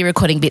bit. I'll be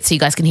recording bits so you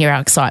guys can hear our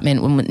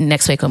excitement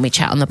next week when we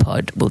chat on the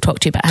pod. We'll talk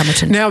to you about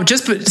Hamilton. Now,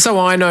 just so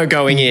I know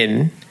going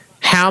in,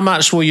 how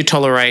much will you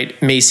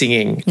tolerate me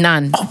singing?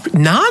 None. Oh,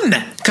 none?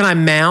 Can I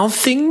mouth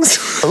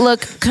things?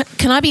 Look,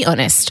 can I be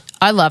honest?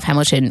 I love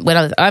Hamilton.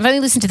 I've only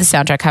listened to the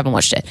soundtrack, haven't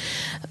watched it.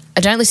 I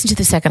don't listen to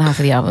the second half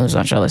of the album as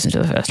much as I listen to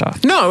the first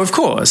half. No, of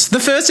course. The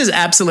first is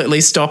absolutely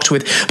stocked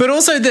with, but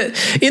also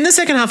in the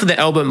second half of the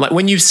album, like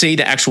when you see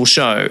the actual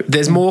show,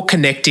 there's more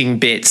connecting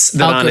bits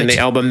that aren't in the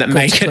album that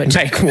make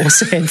it more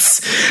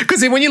sense.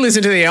 Because when you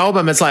listen to the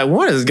album, it's like,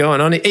 what is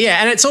going on?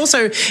 Yeah, and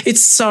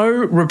it's so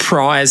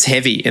reprise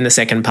heavy in the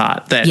second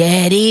part. That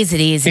it is.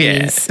 It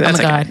is. Oh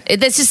my God.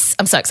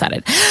 I'm so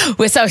excited.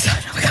 We're so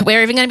excited. Oh my God.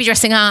 We're even going to be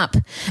dressing up.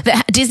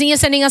 Disney is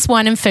sending us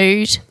wine and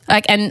food,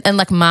 and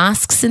like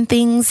masks and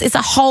things. It's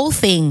a whole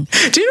thing.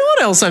 Do you know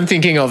what else I'm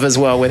thinking of as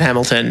well with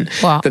Hamilton?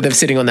 What? That they're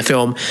sitting on the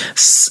film?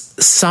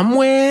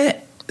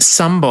 Somewhere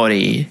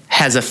somebody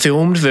has a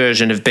filmed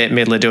version of Bette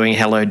Midler doing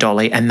Hello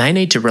Dolly and they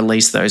need to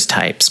release those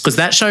tapes because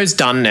that show's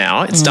done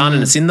now. It's done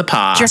and it's in the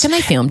past. Do you reckon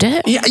they filmed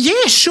it?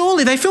 Yeah,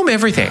 surely. They film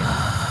everything.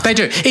 They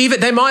do.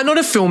 Even they might not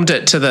have filmed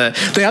it to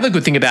the other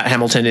good thing about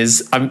Hamilton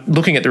is I'm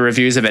looking at the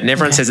reviews of it and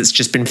everyone says it's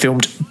just been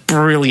filmed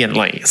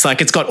brilliantly. It's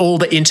like it's got all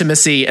the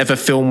intimacy of a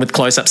film with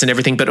close-ups and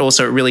everything, but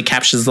also it really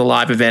captures the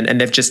live event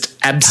and they've just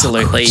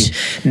absolutely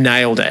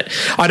nailed it.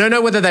 I don't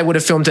know whether they would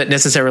have filmed it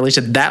necessarily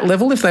to that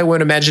level if they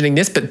weren't imagining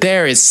this, but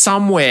there is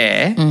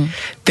somewhere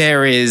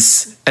there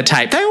is a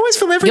tape. They always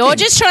film everything. You're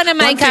just trying to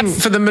make up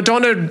for the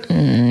Madonna.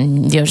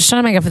 You're just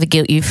trying to make up for the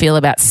guilt you feel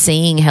about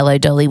seeing Hello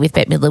Dolly with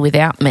Bette Midler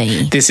without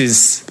me. This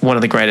is one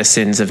of the greatest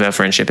sins of our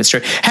friendship. It's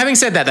true. Having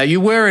said that, though, you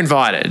were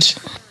invited.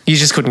 You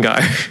just couldn't go.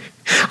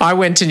 I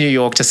went to New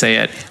York to see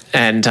it,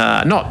 and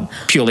not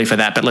purely for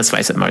that, but let's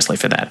face it, mostly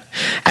for that.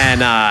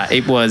 And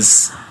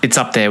it's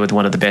up there with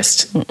one of the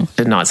best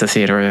nights of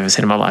theatre I've ever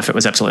seen in my life. It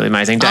was absolutely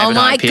amazing. David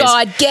my Hyde Pierce.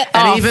 God, get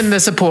and off. Even the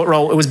support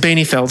role, it was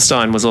Beanie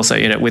Feldstein was also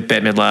in it with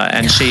Bette Midler,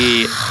 and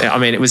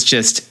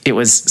it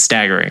was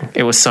staggering.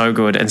 It was so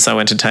good and so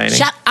entertaining.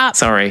 Shut up.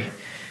 Sorry.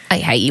 I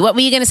hate you. What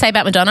were you going to say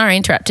about Madonna? I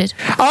interrupted.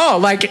 Oh,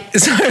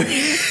 so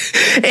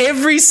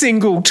every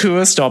single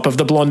tour stop of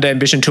the Blonde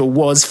Ambition tour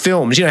was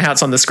filmed. You know how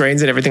it's on the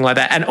screens and everything like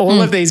that. And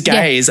all of these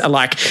gays are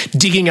like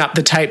digging up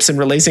the tapes and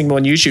releasing them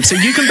on YouTube. So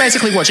you can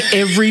basically watch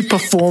every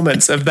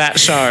performance of that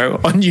show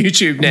on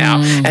YouTube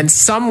now. And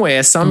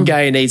somewhere, some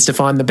gay needs to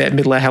find the Bette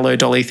Midler Hello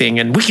Dolly thing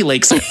and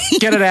WikiLeaks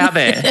it. Get it out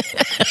there.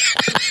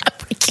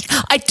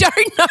 I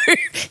don't know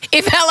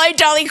if Hello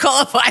Dolly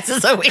qualifies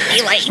as a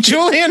WikiLeaks.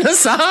 Julian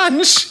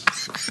Assange.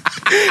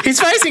 He's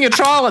facing a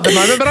trial at the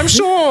moment, but I'm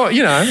sure,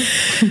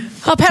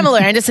 Oh,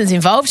 Pamela Anderson's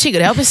involved. She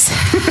could help us.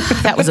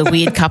 That was a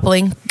weird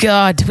coupling.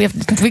 God, we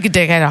could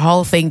dedicate a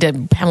whole thing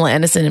to Pamela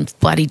Anderson and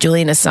bloody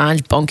Julian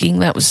Assange bonking.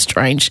 That was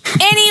strange.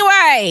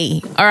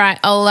 Anyway, all right,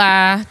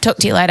 I'll talk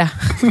to you later.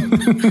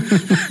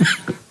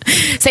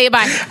 See you,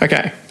 bye.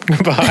 Okay,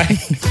 bye.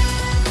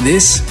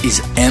 This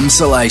is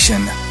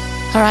Emsolation.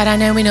 All right, I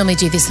know we normally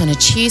do this on a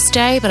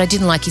Tuesday, but I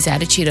didn't like his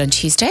attitude on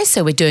Tuesday,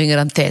 so we're doing it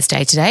on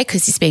Thursday today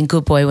because he's been a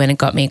good boy when it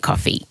got me a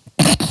coffee.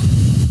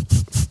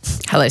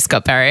 Hello,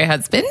 Scott Barrio,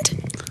 husband.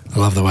 I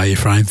love the way you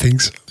frame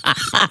things.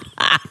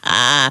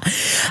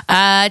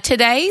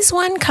 Today's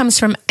one comes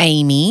from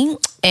Amy,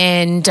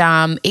 and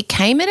it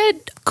came at a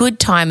good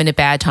time and a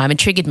bad time and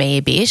triggered me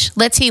a bit.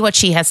 Let's hear what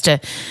she has to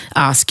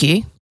ask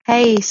you.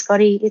 Hey,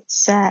 Scotty,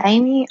 it's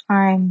Amy.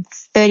 I'm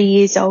 30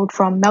 years old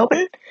from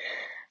Melbourne.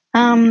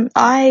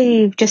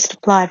 I just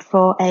applied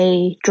for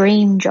a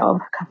dream job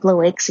a couple of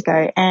weeks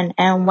ago and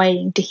am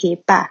waiting to hear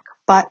back,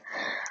 but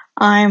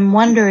I'm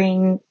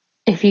wondering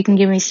if you can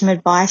give me some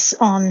advice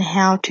on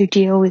how to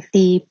deal with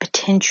the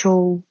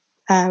potential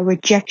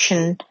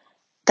rejection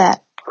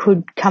that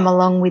could come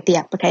along with the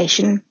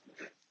application.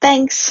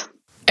 Thanks.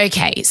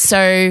 Okay,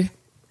 so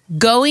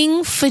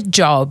going for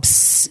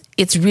jobs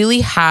it's really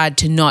hard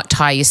to not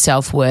tie your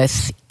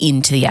self-worth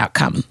into the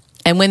outcome.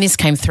 And when this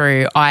came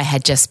through, I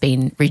had just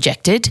been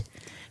rejected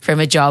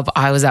from a job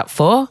I was up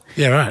for.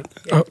 Yeah, right.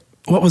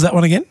 What was that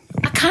one again?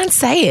 I can't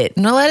say it.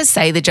 I'm not allowed to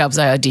say the jobs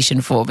I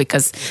auditioned for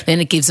because then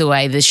it gives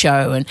away the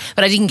show.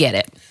 But I didn't get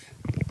it.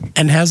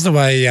 And how's the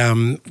way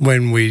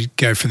when we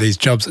go for these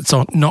jobs, it's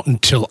not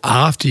until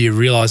after you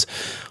realise,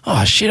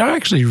 oh, shit, I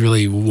actually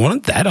really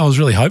wanted that. I was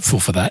really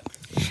hopeful for that.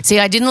 See,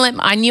 I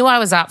knew I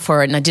was up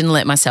for it and I didn't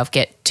let myself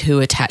get too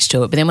attached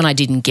to it. But then when I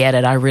didn't get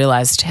it, I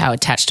realised how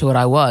attached to it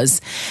I was.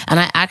 And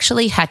I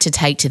actually had to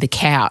take to the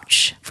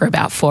couch for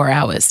about 4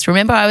 hours.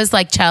 Remember, I was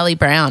like Charlie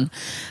Brown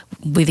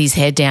with his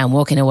head down,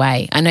 walking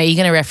away. I know you're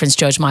going to reference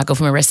George Michael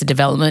from Arrested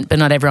Development, but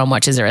not everyone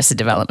watches Arrested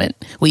Development.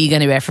 Were you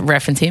going to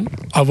reference him?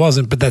 I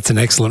wasn't, but that's an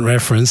excellent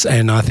reference,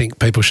 and I think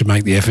people should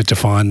make the effort to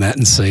find that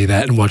and see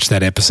that and watch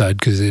that episode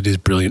because it is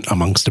brilliant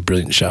amongst a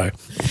brilliant show.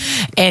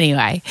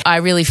 Anyway, I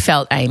really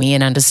felt Amy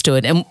and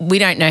understood, and we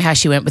don't know how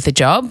she went with the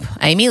job.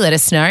 Amy, let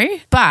us know.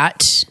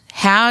 But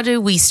how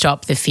do we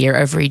stop the fear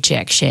of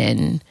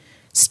rejection,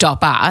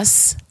 stop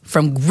us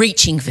from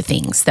reaching for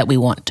things that we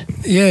want?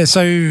 Yeah,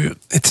 so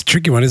it's a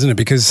tricky one, isn't it?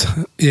 Because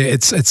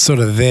it's sort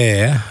of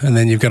there, and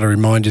then you've got to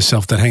remind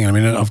yourself that, hang on a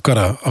minute, I've got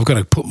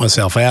to put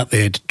myself out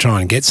there to try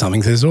and get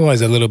something. So there's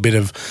always a little bit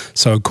of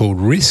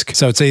so-called risk.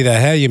 So it's either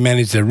how you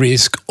manage the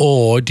risk,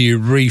 or do you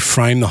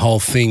reframe the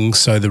whole thing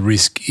so the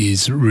risk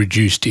is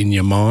reduced in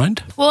your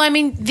mind? Well, I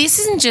mean, this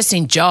isn't just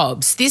in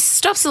jobs. This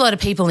stops a lot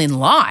of people in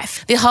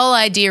life. The whole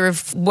idea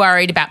of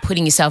worried about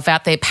putting yourself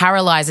out there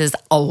paralyzes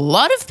a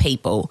lot of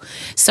people.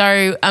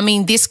 So, I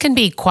mean, this can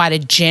be quite a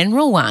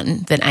general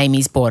one that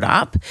Amy's brought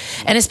up.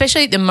 And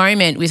especially at the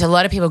moment with a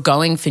lot of people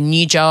going for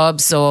new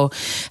jobs or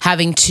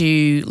having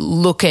to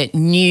look at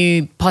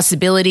new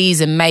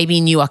possibilities and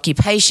maybe new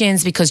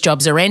occupations because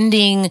jobs are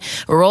ending.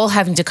 We're all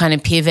having to kind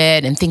of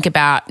pivot and think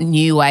about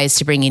new ways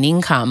to bring in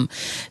income.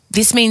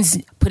 This means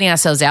putting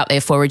ourselves out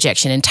there for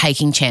rejection and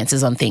taking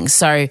chances on things.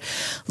 So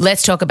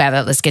let's talk about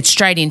that. Let's get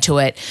straight into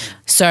it.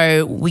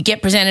 So we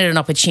get presented an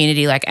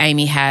opportunity like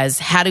Amy has.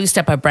 How do we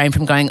stop our brain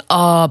from going,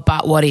 oh,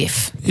 but what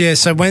if? Yeah,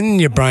 so when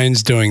your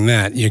brain's doing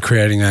that, you're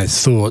creating those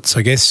thoughts.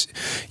 I guess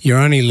you're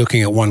only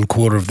looking at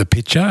 1/4 of the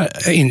picture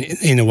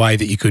in a way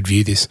that you could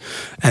view this,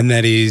 and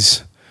that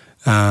is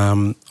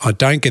I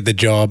don't get the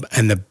job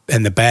and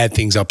the bad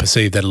things I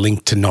perceive that are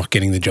linked to not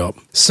getting the job.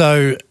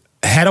 So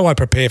how do I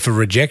prepare for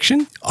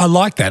rejection? I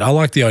like that. I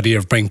like the idea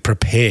of being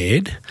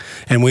prepared,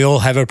 and we all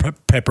have a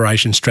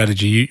preparation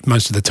strategy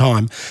most of the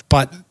time,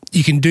 but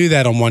you can do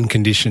that on one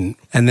condition,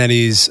 and that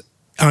is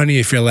only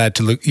if you're allowed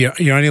to look.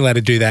 You're only allowed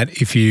to do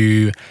that if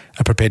you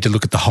are prepared to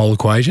look at the whole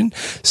equation.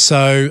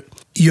 So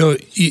you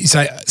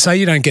say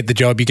you don't get the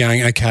job, you're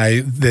going, okay,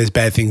 there's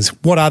bad things.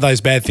 What are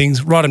those bad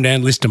things? Write them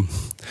down, list them.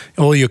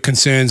 All your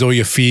concerns, all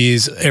your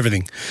fears,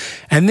 everything.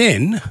 And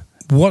then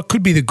what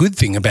could be the good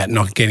thing about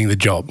not getting the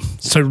job?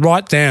 So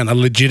write down a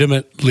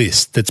legitimate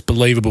list that's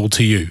believable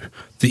to you,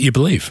 that you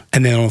believe.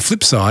 And then on the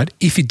flip side,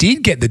 if you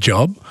did get the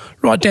job,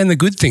 write down the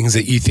good things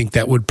that you think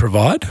that would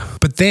provide.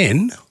 But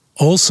then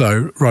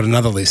also write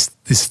another list.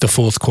 This is the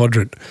fourth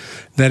quadrant.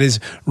 That is,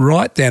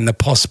 write down the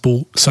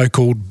possible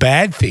so-called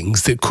bad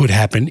things that could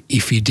happen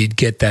if you did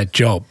get that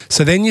job.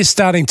 So then you're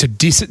starting to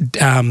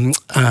disattach,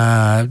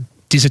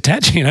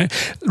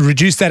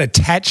 reduce that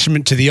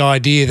attachment to the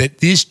idea that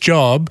this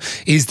job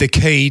is the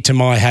key to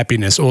my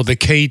happiness or the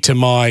key to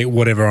my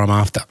whatever I'm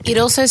after. It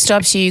also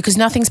stops you, because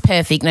nothing's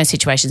perfect, no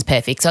situation's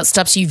perfect, so it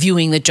stops you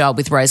viewing the job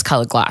with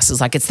rose-coloured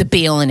glasses, like it's the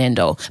be-all and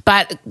end-all.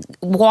 But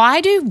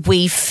why do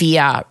we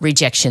fear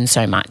rejection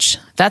so much?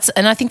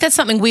 And I think that's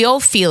something we all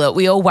feel it,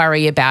 we all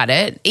worry about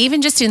it,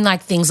 even just in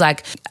like things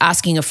like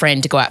asking a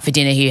friend to go out for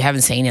dinner who you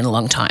haven't seen in a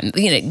long time,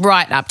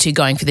 right up to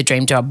going for the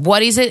dream job.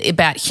 What is it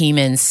about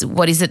humans?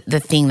 What is it, the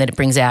thing that it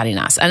brings out in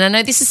us? And I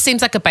know this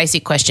seems like a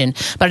basic question,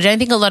 but I don't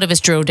think a lot of us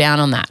drill down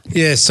on that.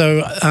 Yeah,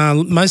 so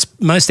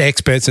most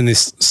experts in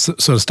this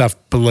sort of stuff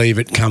believe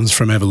it comes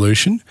from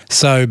evolution.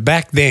 So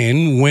back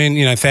then, when,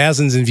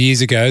 thousands of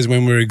years ago,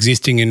 when we were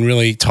existing in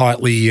really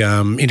tightly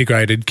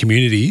integrated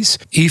communities,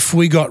 if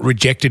we got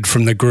rejected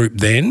from the group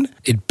then,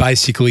 it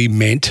basically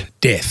meant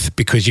death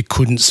because you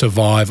couldn't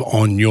survive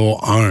on your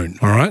own,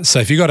 all right? So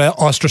if you got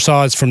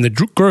ostracised from the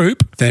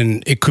group,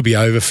 then it could be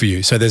over for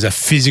you. So there's a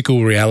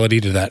physical reality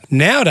to that.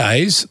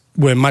 Nowadays,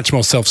 we're much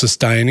more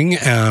self-sustaining.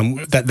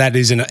 That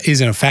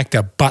isn't a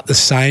factor, but the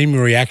same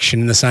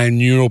reaction, the same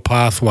neural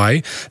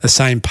pathway, the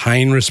same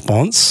pain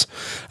response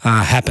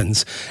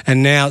happens.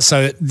 And now,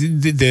 so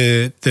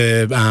the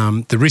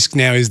risk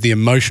now is the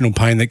emotional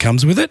pain that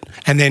comes with it,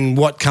 and then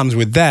what comes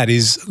with that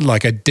is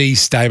like a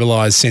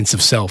destabilized sense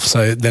of self.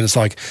 So then it's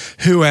like,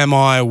 who am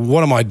I?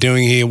 What am I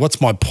doing here? What's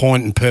my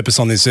point and purpose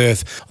on this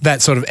earth?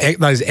 That sort of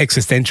those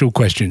existential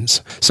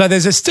questions. So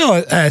there's still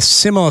a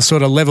similar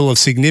sort of level of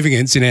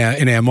significance in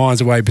our minds,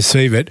 the way we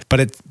perceive it,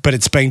 but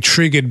it's being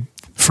triggered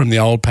from the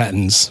old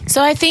patterns.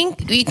 So I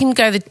think you can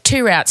go the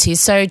two routes here.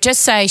 So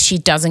just say she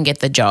doesn't get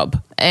the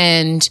job,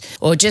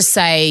 or just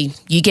say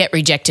you get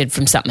rejected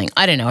from something,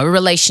 I don't know, a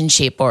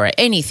relationship or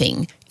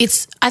anything.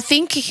 I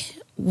think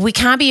we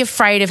can't be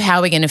afraid of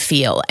how we're going to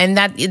feel, and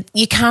that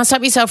you can't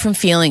stop yourself from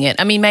feeling it.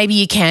 I mean, maybe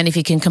you can if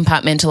you can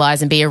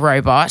compartmentalize and be a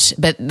robot,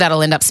 but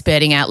that'll end up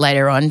spurting out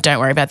later on. Don't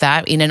worry about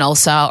that, in an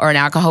ulcer or an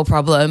alcohol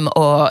problem,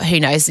 or who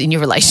knows, in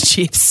your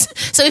relationships.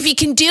 So if you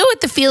can deal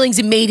with the feelings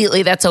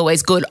immediately, that's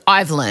always good,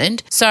 I've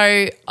learned.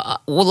 So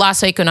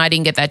last week when I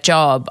didn't get that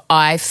job,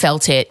 I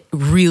felt it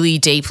really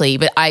deeply,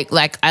 but I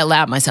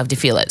allowed myself to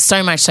feel it,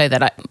 so much so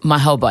that my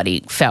whole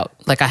body felt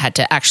like I had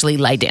to actually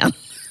lay down.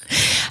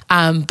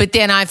 But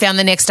then I found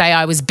the next day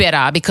I was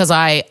better because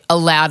I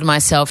allowed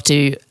myself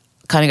to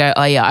kind of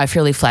go, oh yeah, I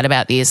feel really flat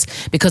about this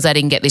because I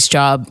didn't get this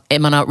job.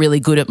 Am I not really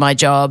good at my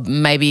job?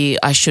 Maybe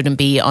I shouldn't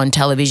be on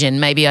television.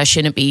 Maybe I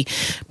shouldn't be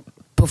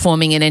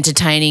performing and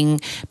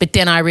entertaining. But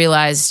then I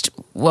realised,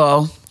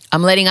 well,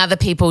 I'm letting other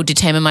people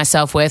determine my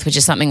self-worth, which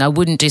is something I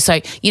wouldn't do. So,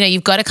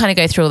 you've got to kind of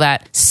go through all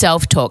that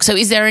self-talk. So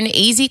is there an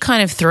easy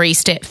kind of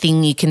 3-step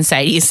thing you can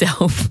say to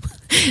yourself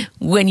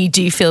when you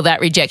do feel that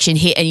rejection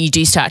hit and you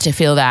do start to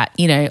feel that,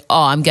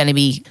 I'm going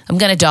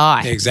to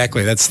die?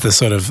 Exactly. That's the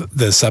sort of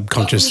the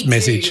subconscious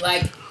message.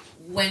 Like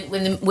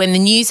when the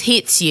news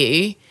hits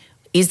you,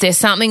 is there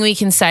something we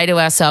can say to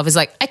ourselves is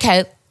like,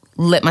 okay,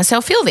 let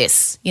myself feel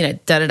this,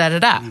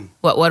 da-da-da-da-da.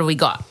 What do we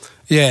got?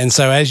 Yeah, and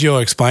so as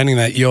you're explaining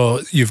that,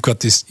 you're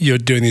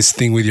doing this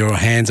thing with your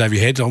hands over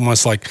your head,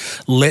 almost like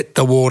let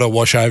the water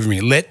wash over me,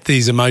 let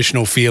these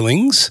emotional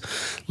feelings,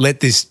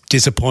 let this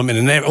disappointment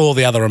and all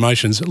the other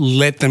emotions,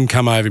 let them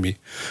come over me.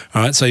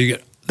 All right, so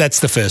that's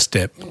the first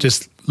step.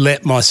 Just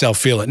let myself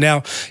feel it.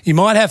 Now, you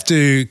might have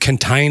to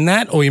contain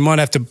that, or you might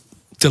have to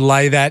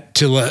delay that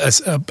till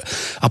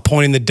a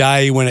point in the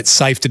day when it's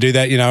safe to do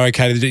that,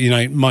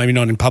 okay, maybe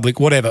not in public,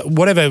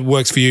 whatever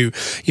works for you.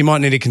 You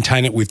might need to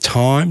contain it with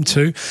time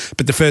too.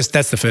 But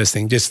that's the first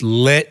thing. Just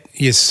let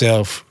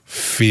yourself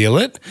feel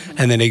it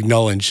and then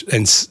acknowledge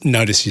and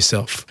notice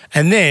yourself.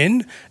 And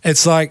then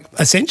it's like,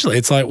 essentially,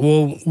 it's like,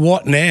 well,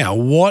 what now?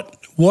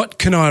 What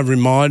can I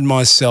remind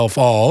myself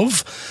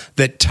of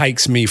that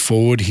takes me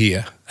forward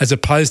here? As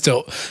opposed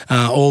to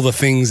all the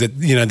things that,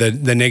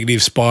 the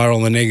negative spiral,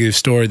 the negative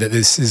story that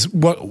this is,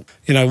 what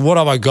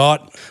have I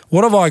got?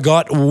 What have I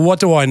got? What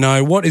do I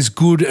know? What is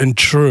good and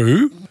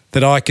true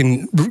that I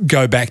can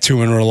go back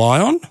to and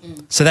rely on?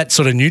 So that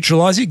sort of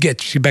neutralises you,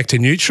 gets you back to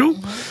neutral.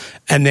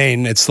 And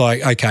then it's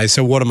like, okay,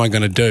 so what am I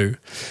going to do?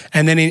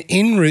 And then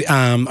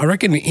I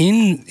reckon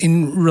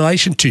in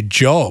relation to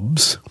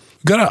jobs,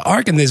 I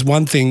reckon there's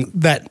one thing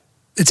that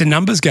it's a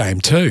numbers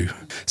game too.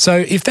 So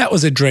if that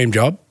was a dream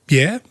job,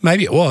 yeah,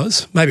 maybe it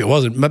was, maybe it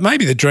wasn't, but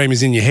maybe the dream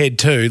is in your head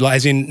too. Like,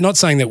 as in, not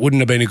saying that wouldn't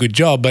have been a good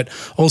job, but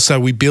also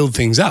we build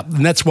things up,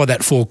 and that's why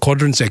that 4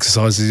 quadrants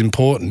exercise is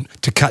important,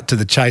 to cut to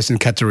the chase and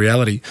cut to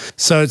reality.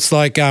 So it's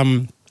like,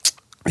 what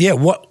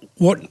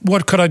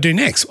could I do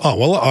next? Oh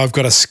well, I've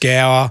got to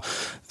scour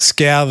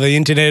the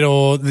internet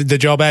or the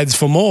job ads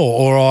for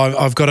more, or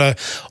I've got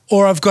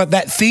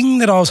that thing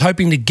that I was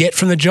hoping to get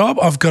from the job.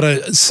 I've got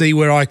to see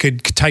where I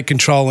could take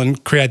control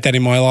and create that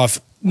in my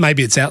life.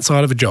 Maybe it's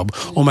outside of a job,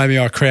 or maybe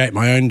I create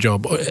my own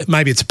job, or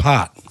maybe it's a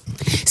part.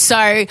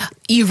 So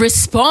you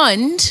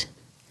respond,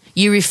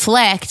 you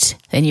reflect,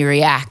 then you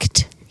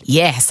react.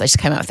 Yes, I just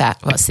came up with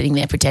that while I was sitting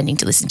there pretending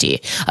to listen to you.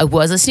 I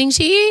was listening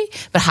to you,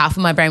 but half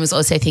of my brain was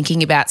also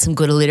thinking about some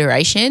good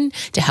alliteration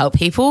to help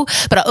people.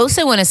 But I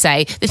also want to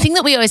say, the thing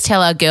that we always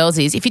tell our girls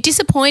is, if you're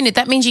disappointed,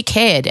 that means you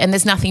cared, and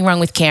there's nothing wrong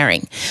with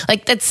caring.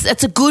 Like,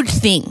 that's a good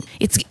thing.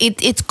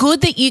 It's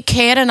good that you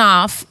cared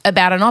enough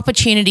about an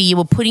opportunity you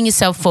were putting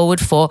yourself forward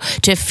for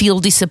to feel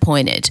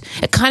disappointed.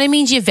 It kind of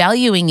means you're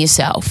valuing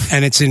yourself.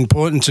 And it's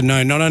important to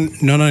know, not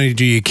only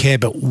do you care,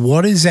 but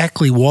what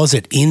exactly was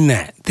it in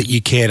that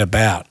you cared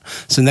about?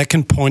 So that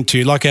can point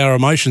to, like, our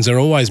emotions are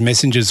always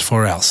messengers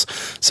for us.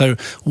 So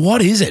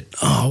what is it?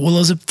 Oh, well, it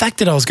was the fact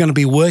that I was going to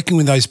be working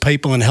with those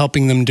people and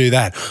helping them do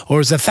that. Or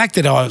it's the fact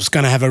that I was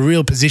going to have a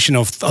real position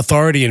of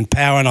authority and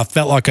power, and I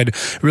felt like I'd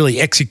really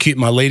execute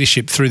my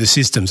leadership through the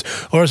systems.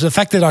 Or it's the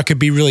fact that I could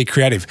be really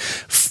creative.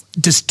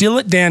 Distill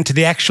it down to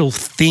the actual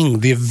thing,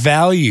 the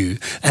value,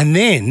 and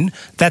then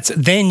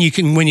you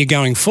can, when you're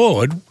going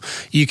forward,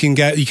 you can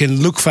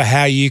look for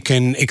how you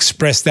can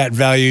express that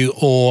value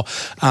or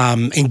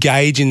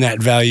engage in that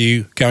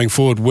value going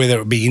forward,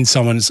 whether it be in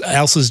someone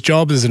else's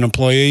job as an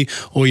employee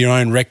or your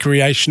own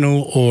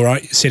recreational or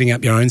setting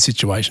up your own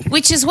situation.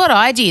 Which is what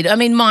I did. I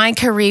mean, my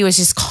career was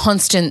just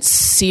constant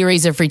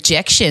series of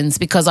rejections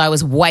because I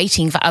was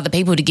waiting for other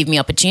people to give me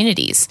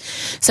opportunities.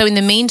 So in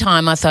the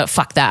meantime, I thought,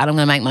 fuck that, I'm going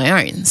to make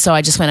my own. So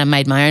I just went and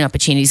made my own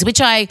opportunities, which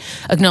I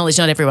acknowledge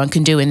not everyone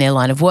can do in their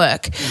line of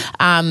work.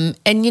 And,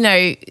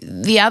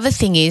 the other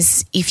thing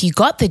is, if you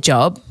got the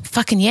job,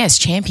 fucking yes,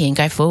 champion,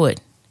 go forward.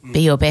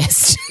 Be your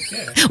best.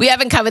 We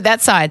haven't covered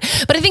that side.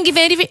 But I think if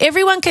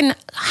everyone can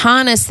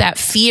harness that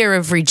fear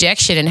of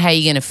rejection and how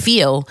you're going to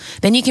feel,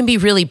 then you can be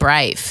really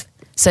brave.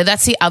 So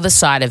that's the other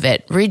side of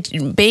it.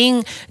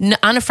 Being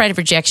unafraid of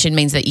rejection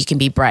means that you can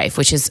be brave,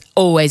 which is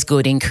always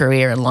good in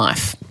career and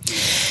life.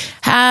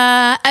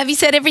 Have you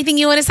said everything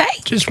you want to say?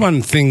 Just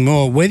one thing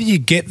more. Whether you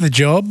get the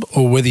job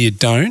or whether you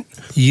don't,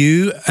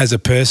 you as a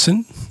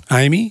person,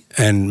 Amy,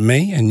 and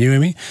me, and you,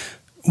 Amy,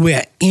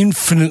 we're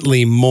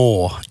infinitely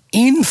more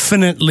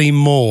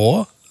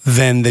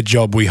than the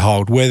job we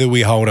hold. Whether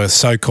we hold a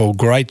so-called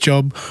great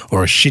job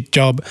or a shit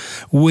job,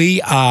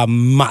 we are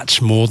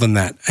much more than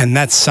that. And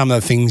that's some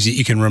of the things that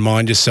you can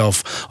remind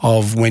yourself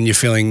of when you're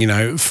feeling,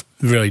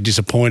 really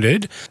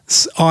disappointed.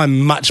 I'm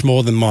much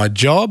more than my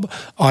job.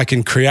 I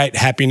can create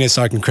happiness.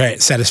 I can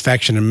create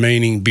satisfaction and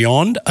meaning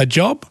beyond a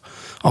job.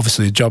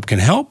 Obviously, a job can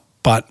help,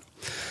 but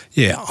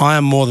yeah, I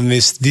am more than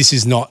this. This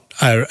is not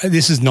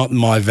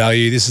my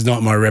value. This is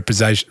not my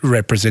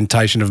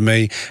representation of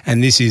me,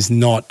 and this is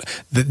not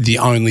the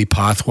only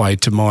pathway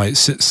to my,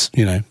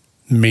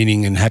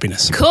 meaning and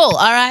happiness. Cool.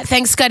 All right.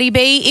 Thanks, Scotty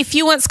B. If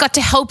you want Scott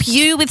to help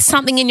you with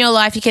something in your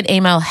life, you can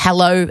email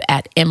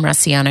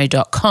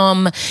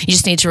hello@mrussiano.com. You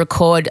just need to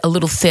record a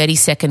little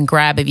 30-second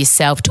grab of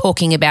yourself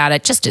talking about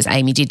it, just as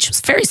Amy did. She was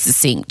very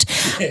succinct.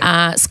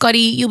 Scotty,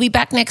 you'll be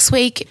back next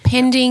week,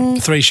 pending...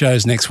 3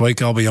 shows next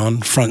week. I'll be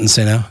on front and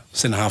centre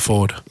half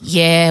forward.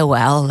 Yeah,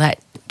 well, that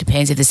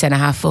depends if the centre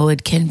half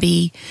forward can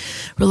be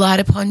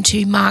relied upon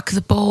to mark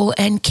the ball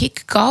and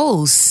kick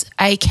goals,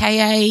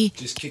 aka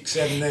just kick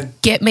 7 then.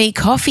 Get me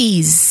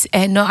coffees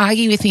and not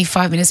argue with me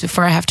 5 minutes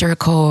before I have to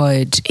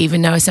record,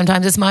 even though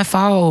sometimes it's my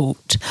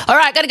fault. All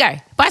right, gotta go.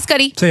 Bye,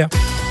 Scotty. See ya.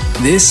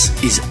 This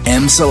is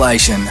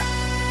Emsolation.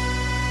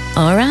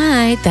 All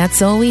right,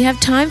 that's all we have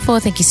time for.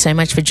 Thank you so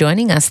much for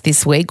joining us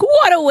this week.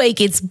 What a week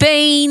it's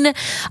been.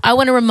 I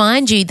want to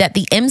remind you that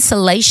the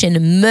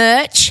Emsolation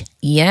merch,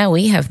 yeah,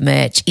 we have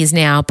merch, is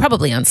now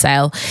probably on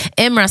sale.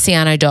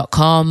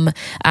 mrussiano.com.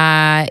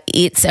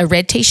 It's a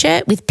red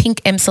t-shirt with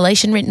pink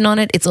Emsolation written on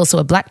it. It's also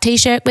a black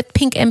t-shirt with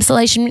pink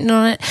Emsolation written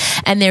on it.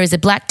 And there is a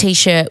black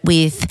t-shirt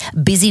with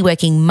busy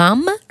working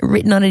mum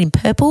written on it in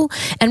purple.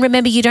 And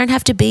remember, you don't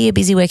have to be a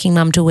busy working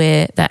mum to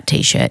wear that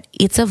t-shirt.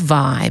 It's a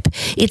vibe.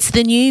 It's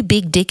the new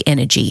big dick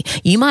energy.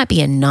 You might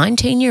be a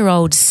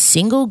 19-year-old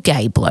single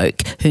gay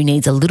bloke who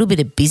needs a little bit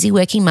of busy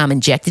working mum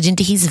injected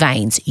into his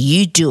veins.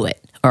 You do it.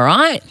 All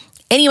right?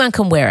 Anyone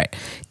can wear it.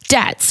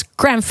 Dads,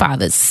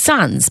 grandfathers,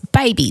 sons,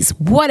 babies,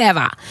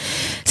 whatever.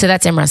 So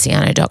that's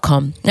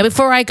mrussiano.com. Now,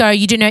 before I go,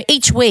 you do know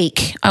each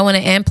week I want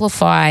to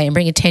amplify and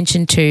bring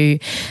attention to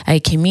a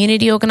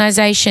community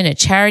organisation, a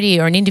charity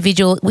or an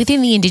individual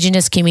within the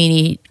Indigenous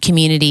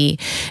community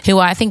who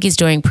I think is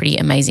doing pretty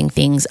amazing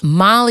things.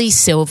 Marley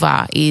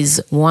Silva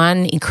is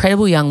one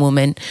incredible young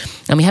woman,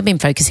 and we have been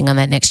focusing on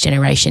that next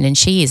generation, and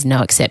she is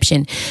no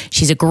exception.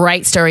 She's a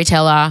great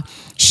storyteller.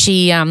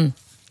 She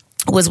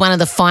was one of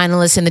the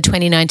finalists in the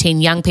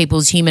 2019 Young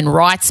People's Human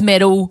Rights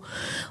Medal.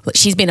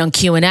 She's been on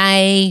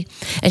Q&A,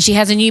 and she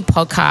has a new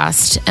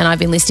podcast, and I've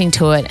been listening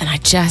to it, and I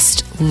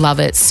just love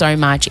it so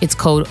much. It's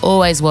called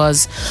Always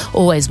Was,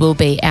 Always Will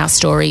Be, Our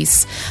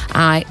Stories.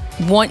 I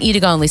want you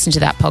to go and listen to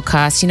that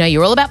podcast. You know,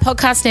 you're all about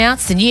podcasts now.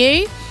 It's a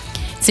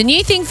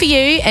new thing for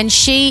you, and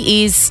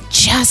she is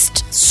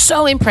just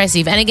so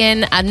impressive. And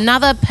again,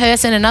 another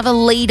person, another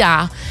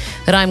leader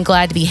that I'm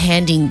glad to be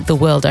handing the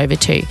world over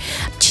to.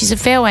 She's a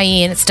fair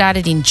way in. It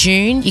started in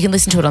June. You can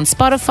listen to it on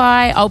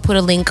Spotify. I'll put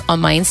a link on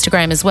my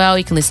Instagram as well.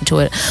 You can listen to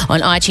it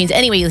on iTunes.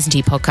 Anywhere you listen to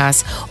your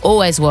podcast.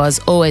 Always was,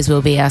 always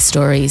will be our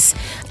stories.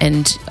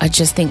 And I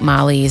just think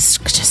Marley is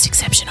just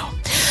exceptional.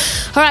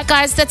 All right,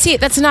 guys, that's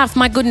it. That's enough.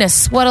 My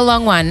goodness, what a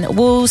long one.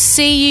 We'll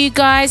see you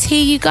guys,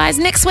 hear you guys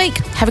next week.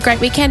 Have a great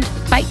weekend.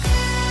 Bye.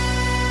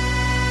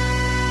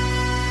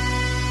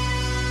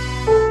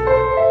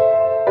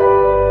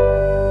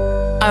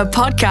 A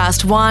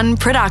Podcast One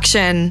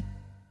production.